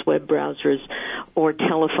 whether it's web browsers or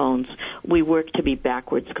telephones, we work to be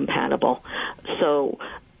backwards compatible. So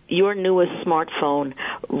your newest smartphone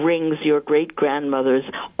rings your great-grandmother's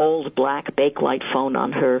old black Bakelite phone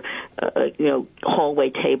on her,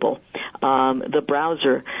 hallway table. The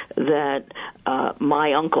browser that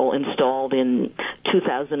my uncle installed in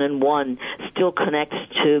 2001 still connects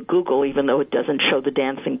to Google, even though it doesn't show the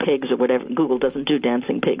dancing pigs or whatever. Google doesn't do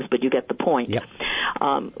dancing pigs, but you get the point. Yep.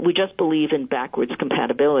 We just believe in backwards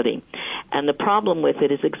compatibility. And the problem with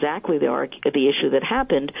it is exactly the issue that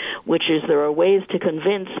happened, which is there are ways to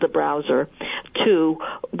convince the browser to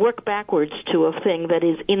work backwards to a thing that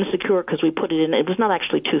is insecure because we put it in. It was not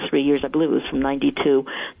actually 2-3 years. I believe it was from 92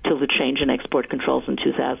 till the change in export controls in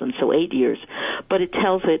 2000, so 8 years. But it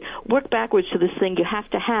tells it, work backwards to this thing you have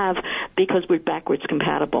to have because we're backwards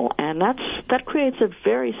compatible. And that creates a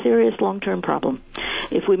very serious long-term problem.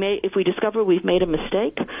 If we discover we've made a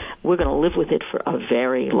mistake, we're going to live with it for a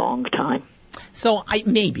very long time. So I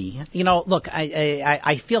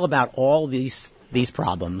feel about all these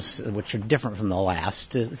problems, which are different from the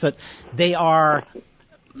last, is that they are,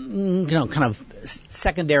 kind of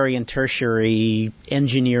secondary and tertiary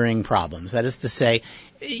engineering problems. That is to say,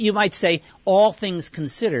 you might say, all things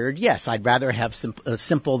considered, yes, I'd rather have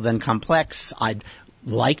simple than complex. I'd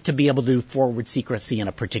like to be able to do forward secrecy in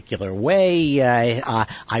a particular way.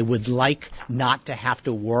 I would like not to have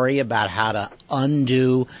to worry about how to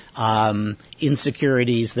undo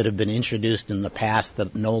insecurities that have been introduced in the past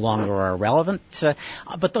that no longer are relevant.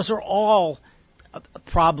 But those are all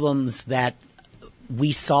problems that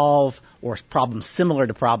we solve, or problems similar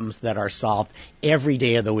to problems that are solved every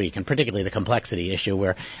day of the week, and particularly the complexity issue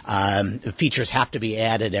where features have to be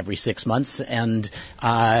added every 6 months and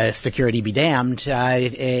security be damned,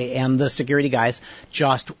 and the security guys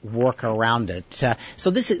just work around it. So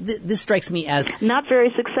this strikes me as not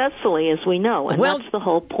very successfully, as we know, and that's the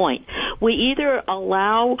whole point. We either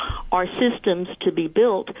allow our systems to be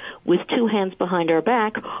built with two hands behind our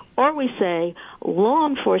back, or we say law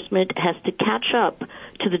enforcement has to catch up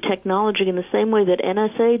to the technology in the same way that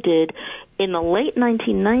NSA did in the late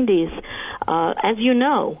 1990s. As you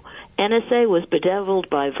know, NSA was bedeviled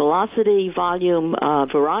by velocity, volume,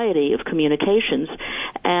 variety of communications,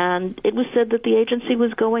 and it was said that the agency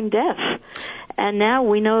was going deaf. And now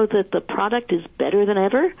we know that the product is better than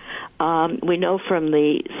ever. We know from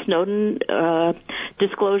the Snowden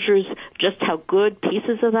disclosures just how good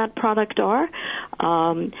pieces of that product are.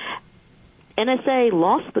 NSA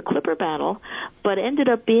lost the Clipper battle, but ended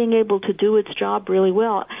up being able to do its job really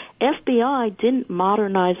well. FBI didn't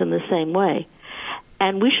modernize in the same way.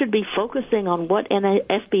 And we should be focusing on what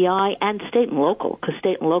FBI and state and local, because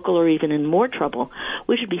state and local are even in more trouble.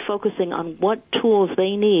 We should be focusing on what tools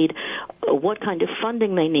they need, what kind of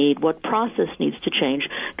funding they need, what process needs to change,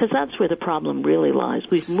 because that's where the problem really lies.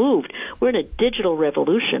 We're in a digital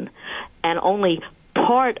revolution, and only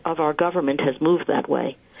part of our government has moved that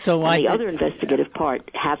way. So the other investigative part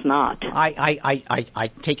has not. I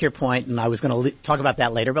take your point, and I was going to talk about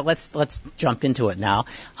that later, but let's jump into it now.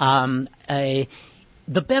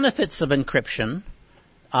 The benefits of encryption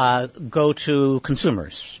go to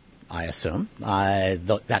consumers, I assume.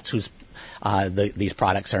 That's who these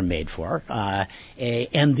products are made for.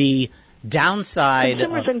 And the downside,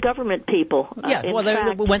 consumers and government people.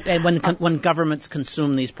 When governments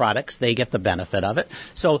consume these products, they get the benefit of it.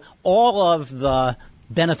 So all of the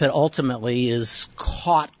benefit ultimately is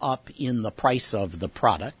caught up in the price of the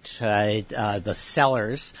product. The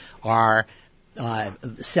sellers are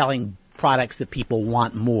selling products that people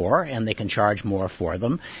want more, and they can charge more for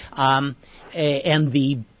them. And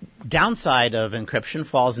the downside of encryption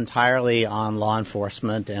falls entirely on law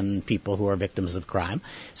enforcement and people who are victims of crime.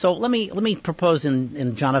 So let me propose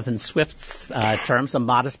in Jonathan Swift's terms a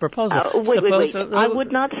modest proposal. Wait. I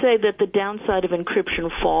would not say that the downside of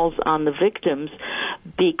encryption falls on the victims,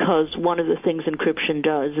 because one of the things encryption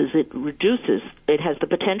does is it has the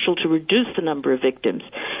potential to reduce the number of victims.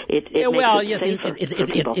 Maybe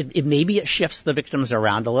it shifts the victims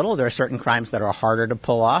around a little. There are certain crimes that are harder to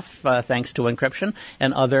pull off thanks to encryption,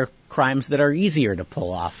 and other crimes that are easier to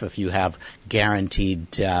pull off if you have guaranteed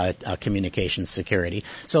communication security.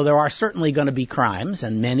 So there are certainly going to be crimes,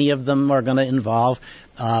 and many of them are going to involve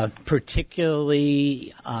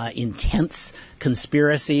particularly intense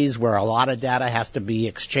conspiracies where a lot of data has to be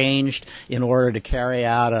exchanged in order to carry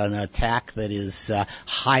out an attack that is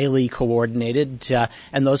highly coordinated,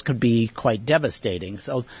 and those could be quite devastating.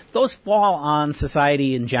 So those fall on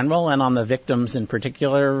society in general and on the victims in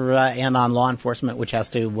particular, and on law enforcement, which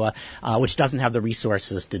doesn't have the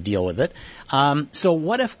resources to deal with it. So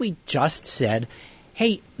what if we just said,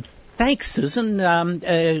 hey, thanks, Susan.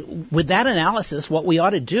 With that analysis, what we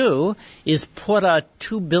ought to do is put a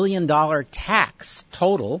 $2 billion tax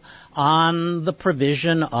total on the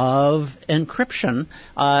provision of encryption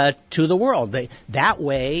to the world. That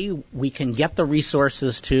way, we can get the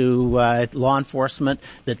resources to law enforcement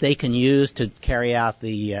that they can use to carry out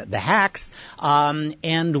the hacks,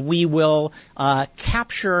 and we will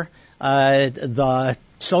capture the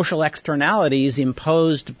social externalities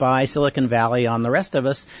imposed by Silicon Valley on the rest of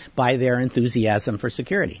us by their enthusiasm for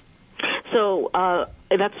security. So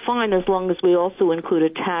that's fine as long as we also include a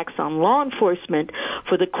tax on law enforcement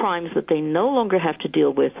for the crimes that they no longer have to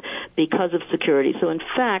deal with because of security. So in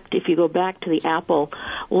fact, if you go back to the Apple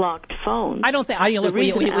locked phones, I don't think. We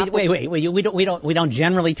don't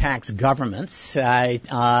generally tax governments. But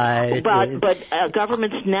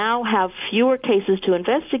governments now have fewer cases to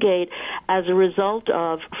investigate as a result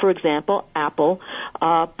of, for example, Apple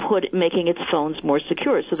making its phones more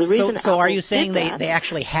secure. So the reason. So are you saying they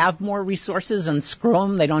actually have more resources and screw them?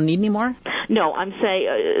 They don't need any more? No, I'm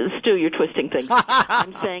saying, Stu, you're twisting things.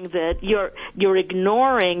 I'm saying that you're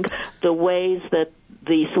ignoring the ways that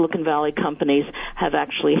the Silicon Valley companies have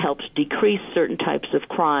actually helped decrease certain types of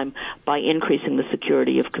crime by increasing the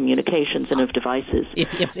security of communications and of devices.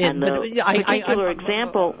 I'm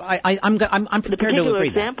prepared to agree.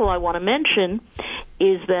 The example I want to mention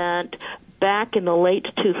is that back in the late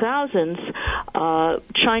 2000s,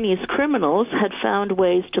 Chinese criminals had found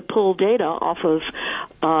ways to pull data off of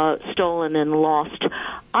stolen and lost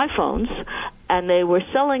iPhones, and they were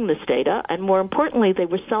selling this data, and more importantly, they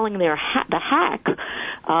were selling the hack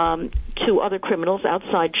to other criminals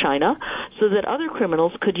outside China so that other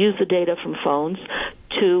criminals could use the data from phones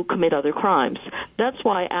to commit other crimes. That's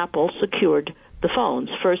why Apple secured the phones,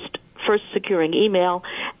 first securing email,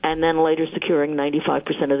 and then later securing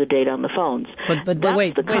 95% of the data on the phones. That's the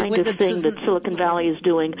kind of thing Susan, that Silicon Valley is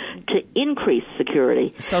doing to increase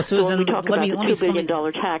security. So, Susan, when we talk about the $2 billion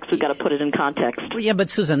tax, we've got to put it in context. Yeah, but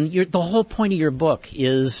Susan, the whole point of your book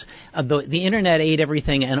is the Internet ate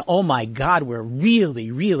everything, and oh my God, we're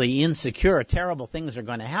really, really insecure. Terrible things are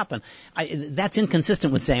going to happen. That's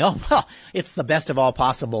inconsistent with saying, oh, well, it's the best of all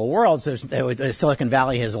possible worlds. Silicon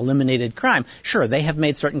Valley has eliminated crime. Sure, they have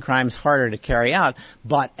made certain crimes harder to carry out,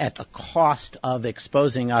 but at the cost of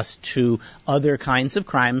exposing us to other kinds of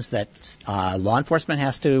crimes that law enforcement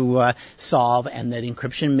has to solve, and that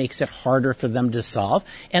encryption makes it harder for them to solve.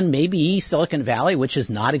 And maybe Silicon Valley, which is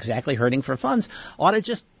not exactly hurting for funds, ought to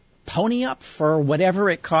just pony up for whatever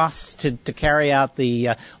it costs to carry out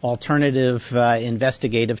the alternative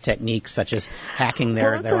investigative techniques such as hacking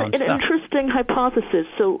their own stuff. That's an interesting hypothesis.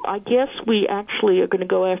 So I guess we actually are going to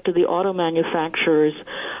go after the auto manufacturers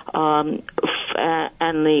and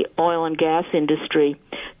the oil and gas industry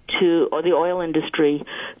or the oil industry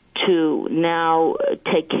to now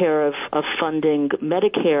take care of funding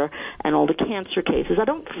Medicare and all the cancer cases. I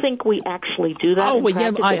don't think we actually do that. Oh,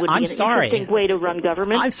 I'm sorry. Interesting way to run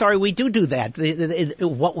government. I'm sorry, we do that.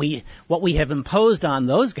 What we have imposed on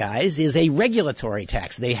those guys is a regulatory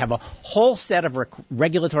tax. They have a whole set of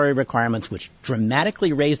regulatory requirements which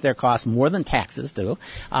dramatically raise their costs more than taxes do,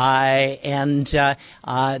 and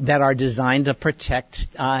that are designed to protect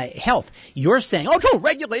health. You're saying, oh, don't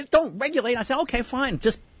regulate. I say, okay, fine,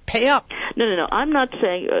 just pay up. No. I'm not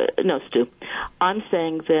saying no, Stu. I'm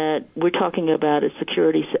saying that we're talking about a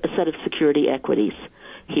set of security equities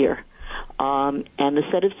here, and the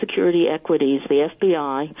set of security equities, the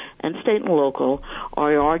FBI and state and local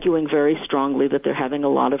are arguing very strongly that they're having a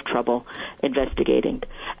lot of trouble investigating,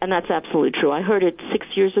 and that's absolutely true. I heard it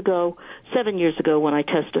 7 years ago when I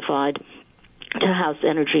testified to House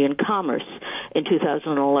Energy and Commerce in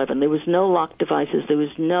 2011. There was no locked devices. There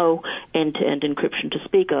was no end-to-end encryption to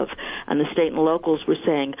speak of. And the state and locals were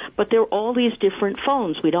saying, but there are all these different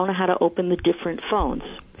phones. We don't know how to open the different phones.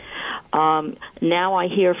 Now I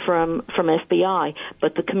hear from FBI,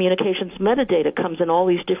 but the communications metadata comes in all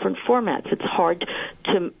these different formats. It's hard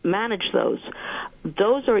to manage those.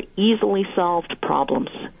 Those are easily solved problems.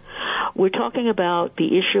 We're talking about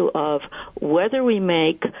the issue of whether we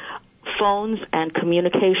make phones and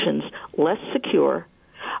communications less secure,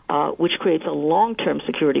 which creates a long-term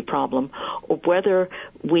security problem, or whether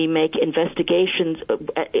we make investigations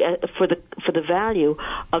for the value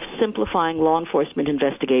of simplifying law enforcement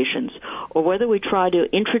investigations, or whether we try to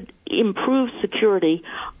improve security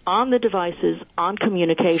on the devices, on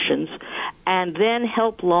communications, and then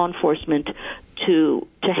help law enforcement to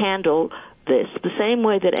handle this the same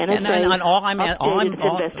way that NSA updated its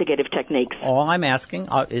investigative techniques. All I'm asking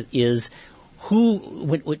is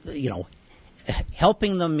who,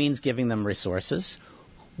 helping them means giving them resources.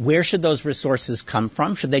 Where should those resources come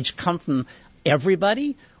from? Should they come from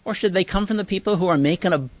everybody, or should they come from the people who are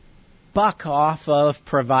making a buck off of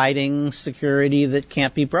providing security that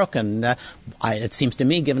can't be broken? It seems to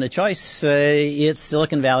me, given a choice, it's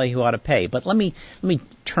Silicon Valley who ought to pay. But let me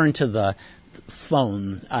turn to the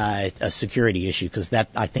phone security issue, because that,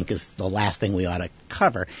 I think, is the last thing we ought to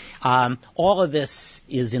cover. All of this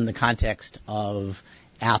is in the context of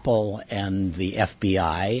Apple and the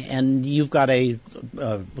FBI, and you've got a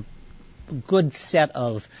good set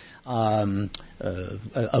of a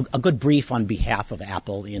good brief on behalf of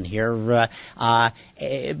Apple in here. But I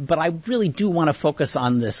really do want to focus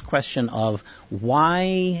on this question of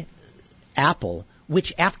why Apple,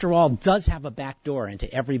 which after all does have a backdoor into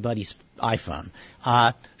everybody's iPhone,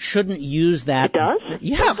 shouldn't use that. It does?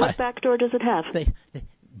 Yeah. What backdoor does it have?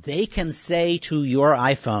 They can say to your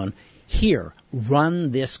iPhone, here,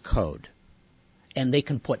 run this code. And they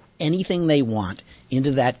can put anything they want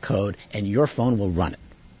into that code, and your phone will run it.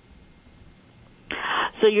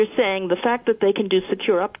 So you're saying the fact that they can do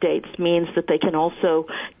secure updates means that they can also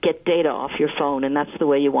get data off your phone, and that's the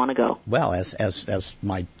way you want to go? Well, as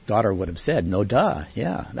my daughter would have said, no duh.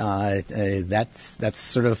 Yeah, that's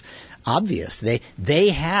sort of obvious. They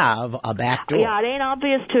have a backdoor. Yeah, it ain't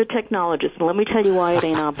obvious to a technologist. And let me tell you why it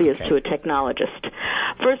ain't obvious to a technologist.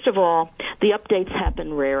 First of all, the updates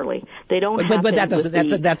happen rarely. They don't happen. But that doesn't.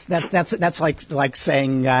 That's like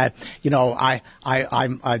saying, I'm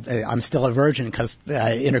still a virgin because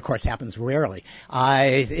intercourse happens rarely.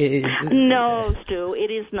 No, Stu,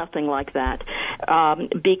 it is nothing like that.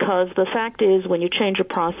 Because the fact is, when you change a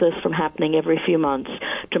process from happening every few months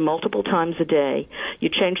to multiple times a day, you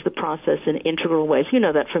change the process in integral ways. You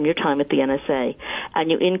know that from your time at the NSA,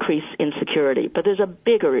 and you increase insecurity. But there's a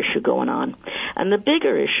bigger issue going on, and the bigger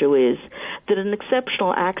issue is that an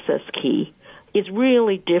exceptional access key is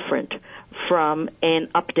really different from an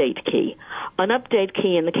update key. An update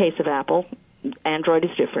key in the case of Apple, Android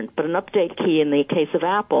is different, but an update key in the case of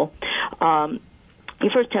Apple, you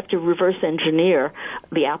first have to reverse engineer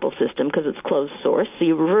the Apple system because it's closed source. So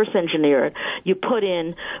you reverse engineer it. You put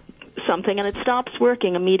in something and it stops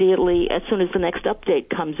working immediately as soon as the next update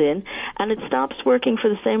comes in, and it stops working for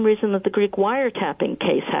the same reason that the Greek wiretapping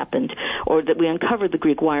case happened, or that we uncovered the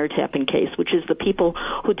Greek wiretapping case, which is the people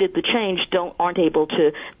who did the change aren't able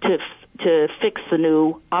to fix the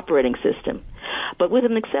new operating system. But with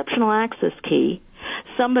an exceptional access key,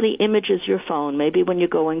 somebody images your phone, maybe when you're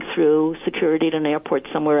going through security at an airport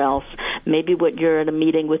somewhere else, maybe when you're at a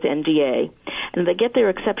meeting with NDA, and they get their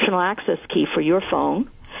exceptional access key for your phone,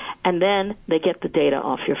 and then they get the data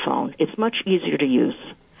off your phone. It's much easier to use.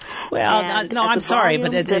 Well, no, I'm sorry,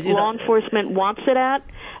 but that law enforcement wants it at,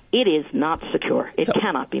 it is not secure. It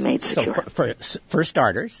cannot be made secure. So for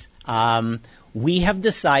starters, we have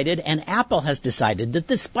decided, and Apple has decided, that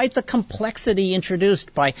despite the complexity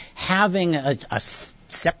introduced by having a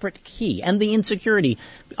separate key and the insecurity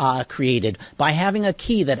created by having a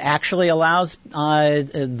key that actually allows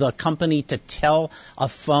the company to tell a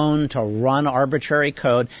phone to run arbitrary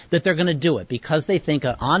code, that they're going to do it because they think,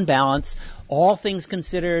 on balance, all things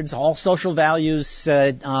considered, all social values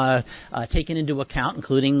taken into account,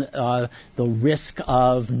 including the risk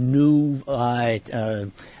of new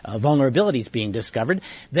vulnerabilities being discovered,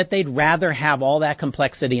 that they'd rather have all that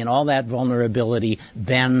complexity and all that vulnerability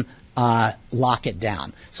than lock it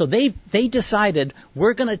down. So they decided,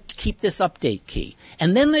 we're going to keep this update key.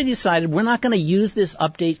 And then they decided, we're not going to use this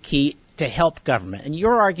update key to help government. And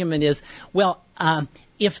your argument is, well,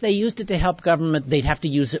 if they used it to help government, they'd have to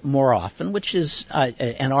use it more often, which is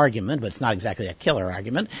an argument, but it's not exactly a killer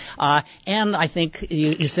argument. And I think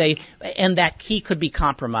you say, and that key could be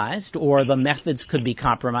compromised, or the methods could be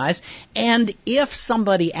compromised. And if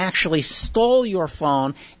somebody actually stole your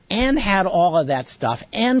phone and had all of that stuff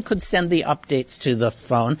and could send the updates to the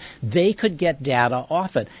phone, they could get data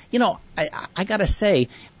off it. You know, I got to say,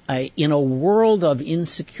 in a world of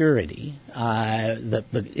insecurity,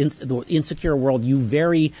 the insecure world you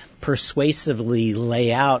very persuasively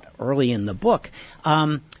lay out early in the book,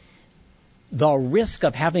 the risk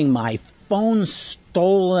of having my phone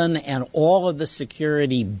stolen and all of the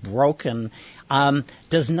security broken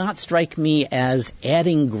does not strike me as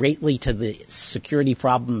adding greatly to the security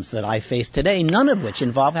problems that I face today, none of which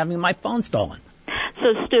involve having my phone stolen.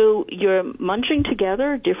 So, Stu, you're munching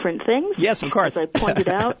together different things. Yes, of course. As I pointed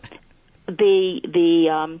out,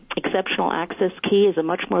 the exceptional access key is a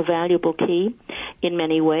much more valuable key in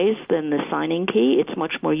many ways than the signing key. It's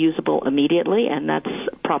much more usable immediately, and that's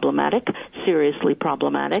problematic, seriously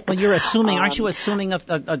problematic. Well, you're assuming, aren't you assuming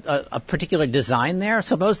a particular design there?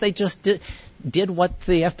 Suppose they just did what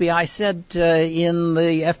the FBI said in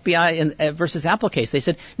the FBI versus Apple case. They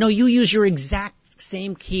said, no, you use your exact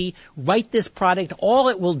same key, write this product. All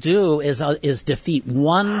it will do is defeat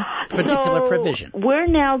one particular provision. We're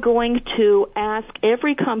now going to ask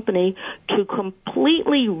every company to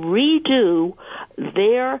completely redo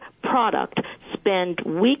their product, spend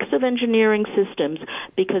weeks of engineering systems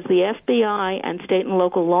because the FBI and state and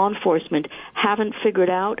local law enforcement haven't figured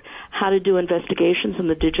out how to do investigations in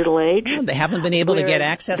the digital age. Yeah, they haven't been able to get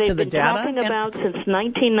access to the data. They've been talking about since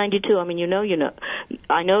 1992. I mean,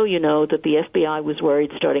 I know you know that the FBI was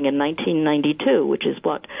worried starting in 1992, which is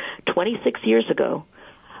 26 years ago,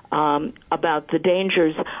 about the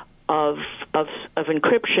dangers of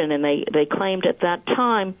encryption, and they claimed at that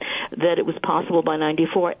time that it was possible by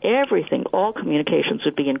 94 everything, all communications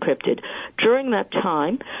would be encrypted. During that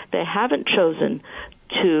time, they haven't chosen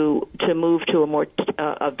to move to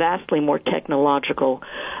a vastly more technological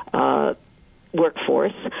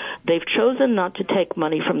workforce. They've chosen not to take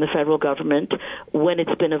money from the federal government when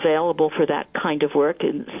it's been available for that kind of work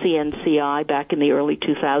in CNCI back in the early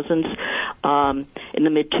 2000s, in the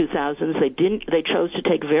mid-2000s. They chose to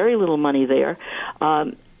take very little money there.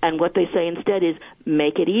 And what they say instead is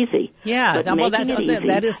make it easy. Yeah,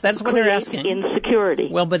 that's what they're asking. Insecurity.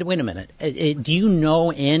 Well, but wait a minute. Do you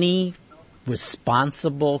know any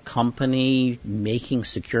responsible company making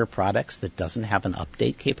secure products that doesn't have an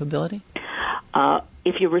update capability?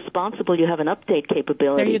 If you're responsible, you have an update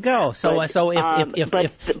capability. There you go. If an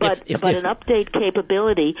update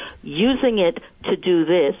capability, using it to do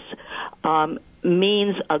this,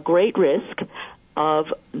 means a great risk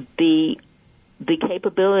of the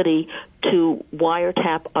capability to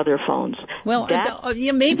wiretap other phones. Well,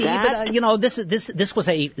 maybe, but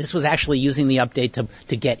this was actually using the update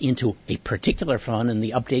to get into a particular phone, and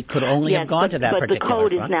the update could only have gone to that particular phone. But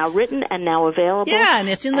the code is now written and now available. Yeah, and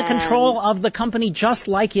it's in the control of the company, just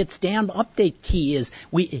like its damn update key is.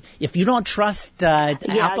 If you don't trust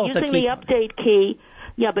Apple to keep using the update key.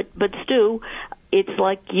 Yeah, but Stu, it's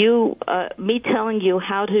like me telling you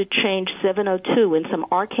how to change 702 in some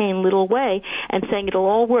arcane little way and saying it'll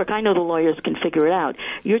all work. I know the lawyers can figure it out.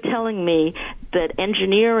 You're telling me that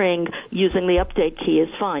engineering using the update key is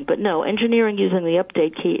fine. But no, engineering using the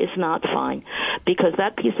update key is not fine because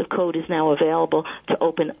that piece of code is now available to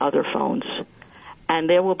open other phones. And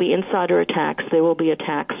there will be insider attacks, there will be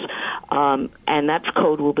attacks, and that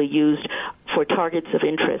code will be used for targets of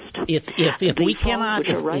interest. If we cannot,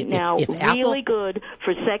 which are right now if really Apple, good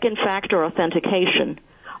for second factor authentication,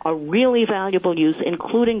 a really valuable use,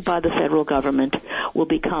 including by the federal government, will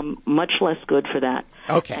become much less good for that.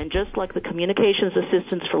 Okay. And just like the Communications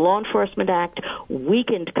Assistance for Law Enforcement Act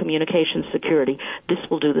weakened communications security, this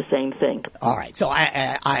will do the same thing. All right. So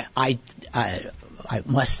I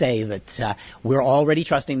must say that we're already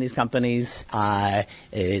trusting these companies. When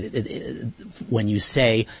you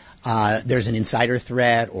say there's an insider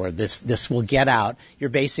threat or this will get out,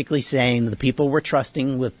 you're basically saying the people we're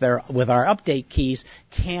trusting with our update keys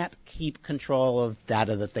can't keep control of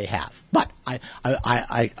data that they have. But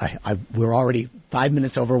we're already 5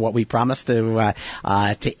 minutes over what we promised to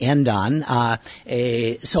end on.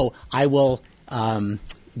 So I will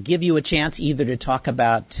give you a chance either to talk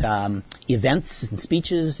about events and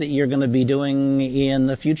speeches that you're going to be doing in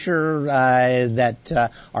the future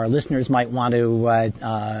that our listeners might want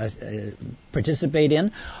to participate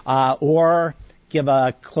in, or give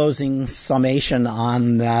a closing summation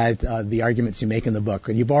on the arguments you make in the book.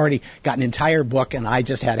 You've already got an entire book, and I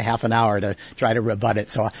just had a half an hour to try to rebut it.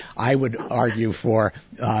 So I would argue for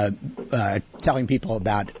telling people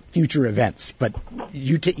about future events, but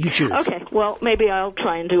you choose. Okay, well, maybe I'll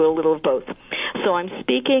try and do a little of both. So I'm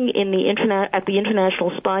speaking at the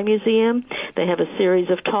International Spy Museum. They have a series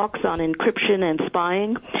of talks on encryption and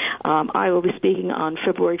spying. I will be speaking on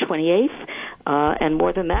February 28th. And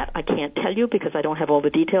more than that, I can't tell you because I don't have all the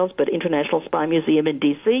details, but International Spy Museum in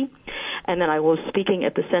D.C. And then I will be speaking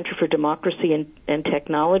at the Center for Democracy and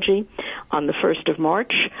Technology on the 1st of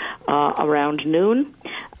March around noon.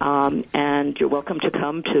 And you're welcome to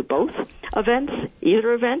come to both events,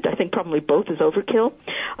 either event. I think probably both is overkill.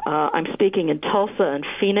 I'm speaking in Tulsa and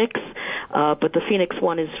Phoenix, but the Phoenix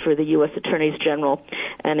one is for the U.S. Attorneys General,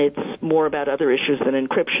 and it's more about other issues than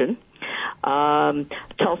encryption.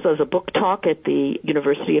 Tulsa is a book talk at the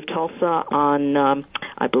University of Tulsa on,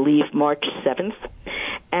 I believe, March 7th.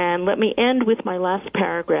 And let me end with my last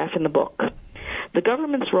paragraph in the book. The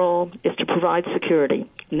government's role is to provide security,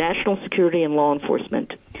 national security and law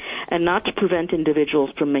enforcement, and not to prevent individuals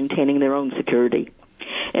from maintaining their own security.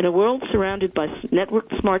 In a world surrounded by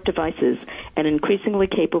networked smart devices and increasingly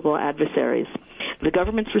capable adversaries, the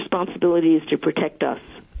government's responsibility is to protect us,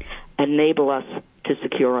 enable us to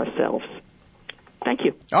secure ourselves. Thank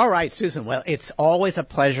you. All right, Susan. Well, it's always a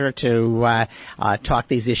pleasure to talk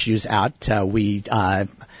these issues out. We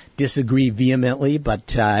disagree vehemently,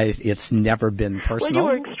 but it's never been personal.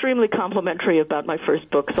 Well, you were extremely complimentary about my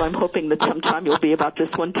first book, so I'm hoping that sometime you'll be about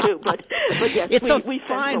this one too. But yes, it's a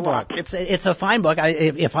fine book. It's a fine book.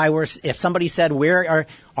 If somebody said, where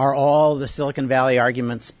are all the Silicon Valley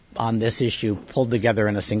arguments on this issue pulled together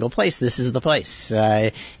in a single place, this is the place.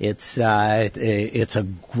 It's a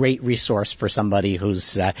great resource for somebody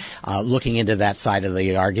who's looking into that side of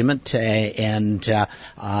the argument. I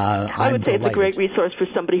would say it's a great resource for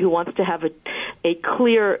somebody who wants to have a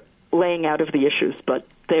clear laying out of the issues, but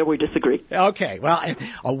there we disagree. Okay. Well,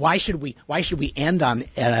 why should we end on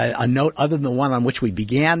a note other than the one on which we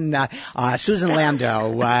began? Susan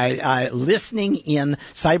Landau, listening in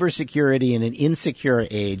cybersecurity in an insecure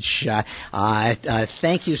age.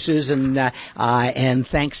 Thank you, Susan, and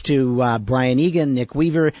thanks to Brian Egan, Nick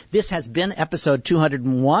Weaver. This has been episode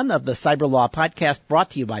 201 of the Cyber Law Podcast,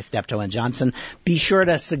 brought to you by Steptoe and Johnson. Be sure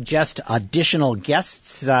to suggest additional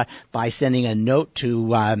guests by sending a note to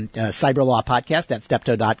Cyber Law Podcast at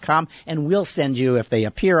Steptoe.com, and we'll send you, if they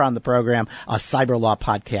appear on the program, a Cyber Law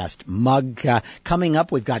Podcast mug. Coming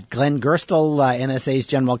up, we've got Glenn Gerstle, NSA's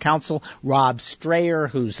General Counsel, Rob Strayer,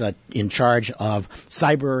 who's in charge of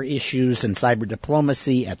cyber issues and cyber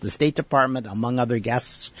diplomacy at the State Department, among other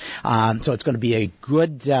guests. So it's going to be a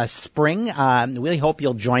good spring. We hope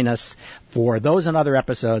you'll join us for those and other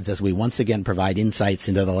episodes as we once again provide insights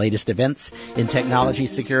into the latest events in technology,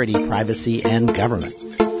 security, privacy, and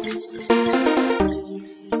government.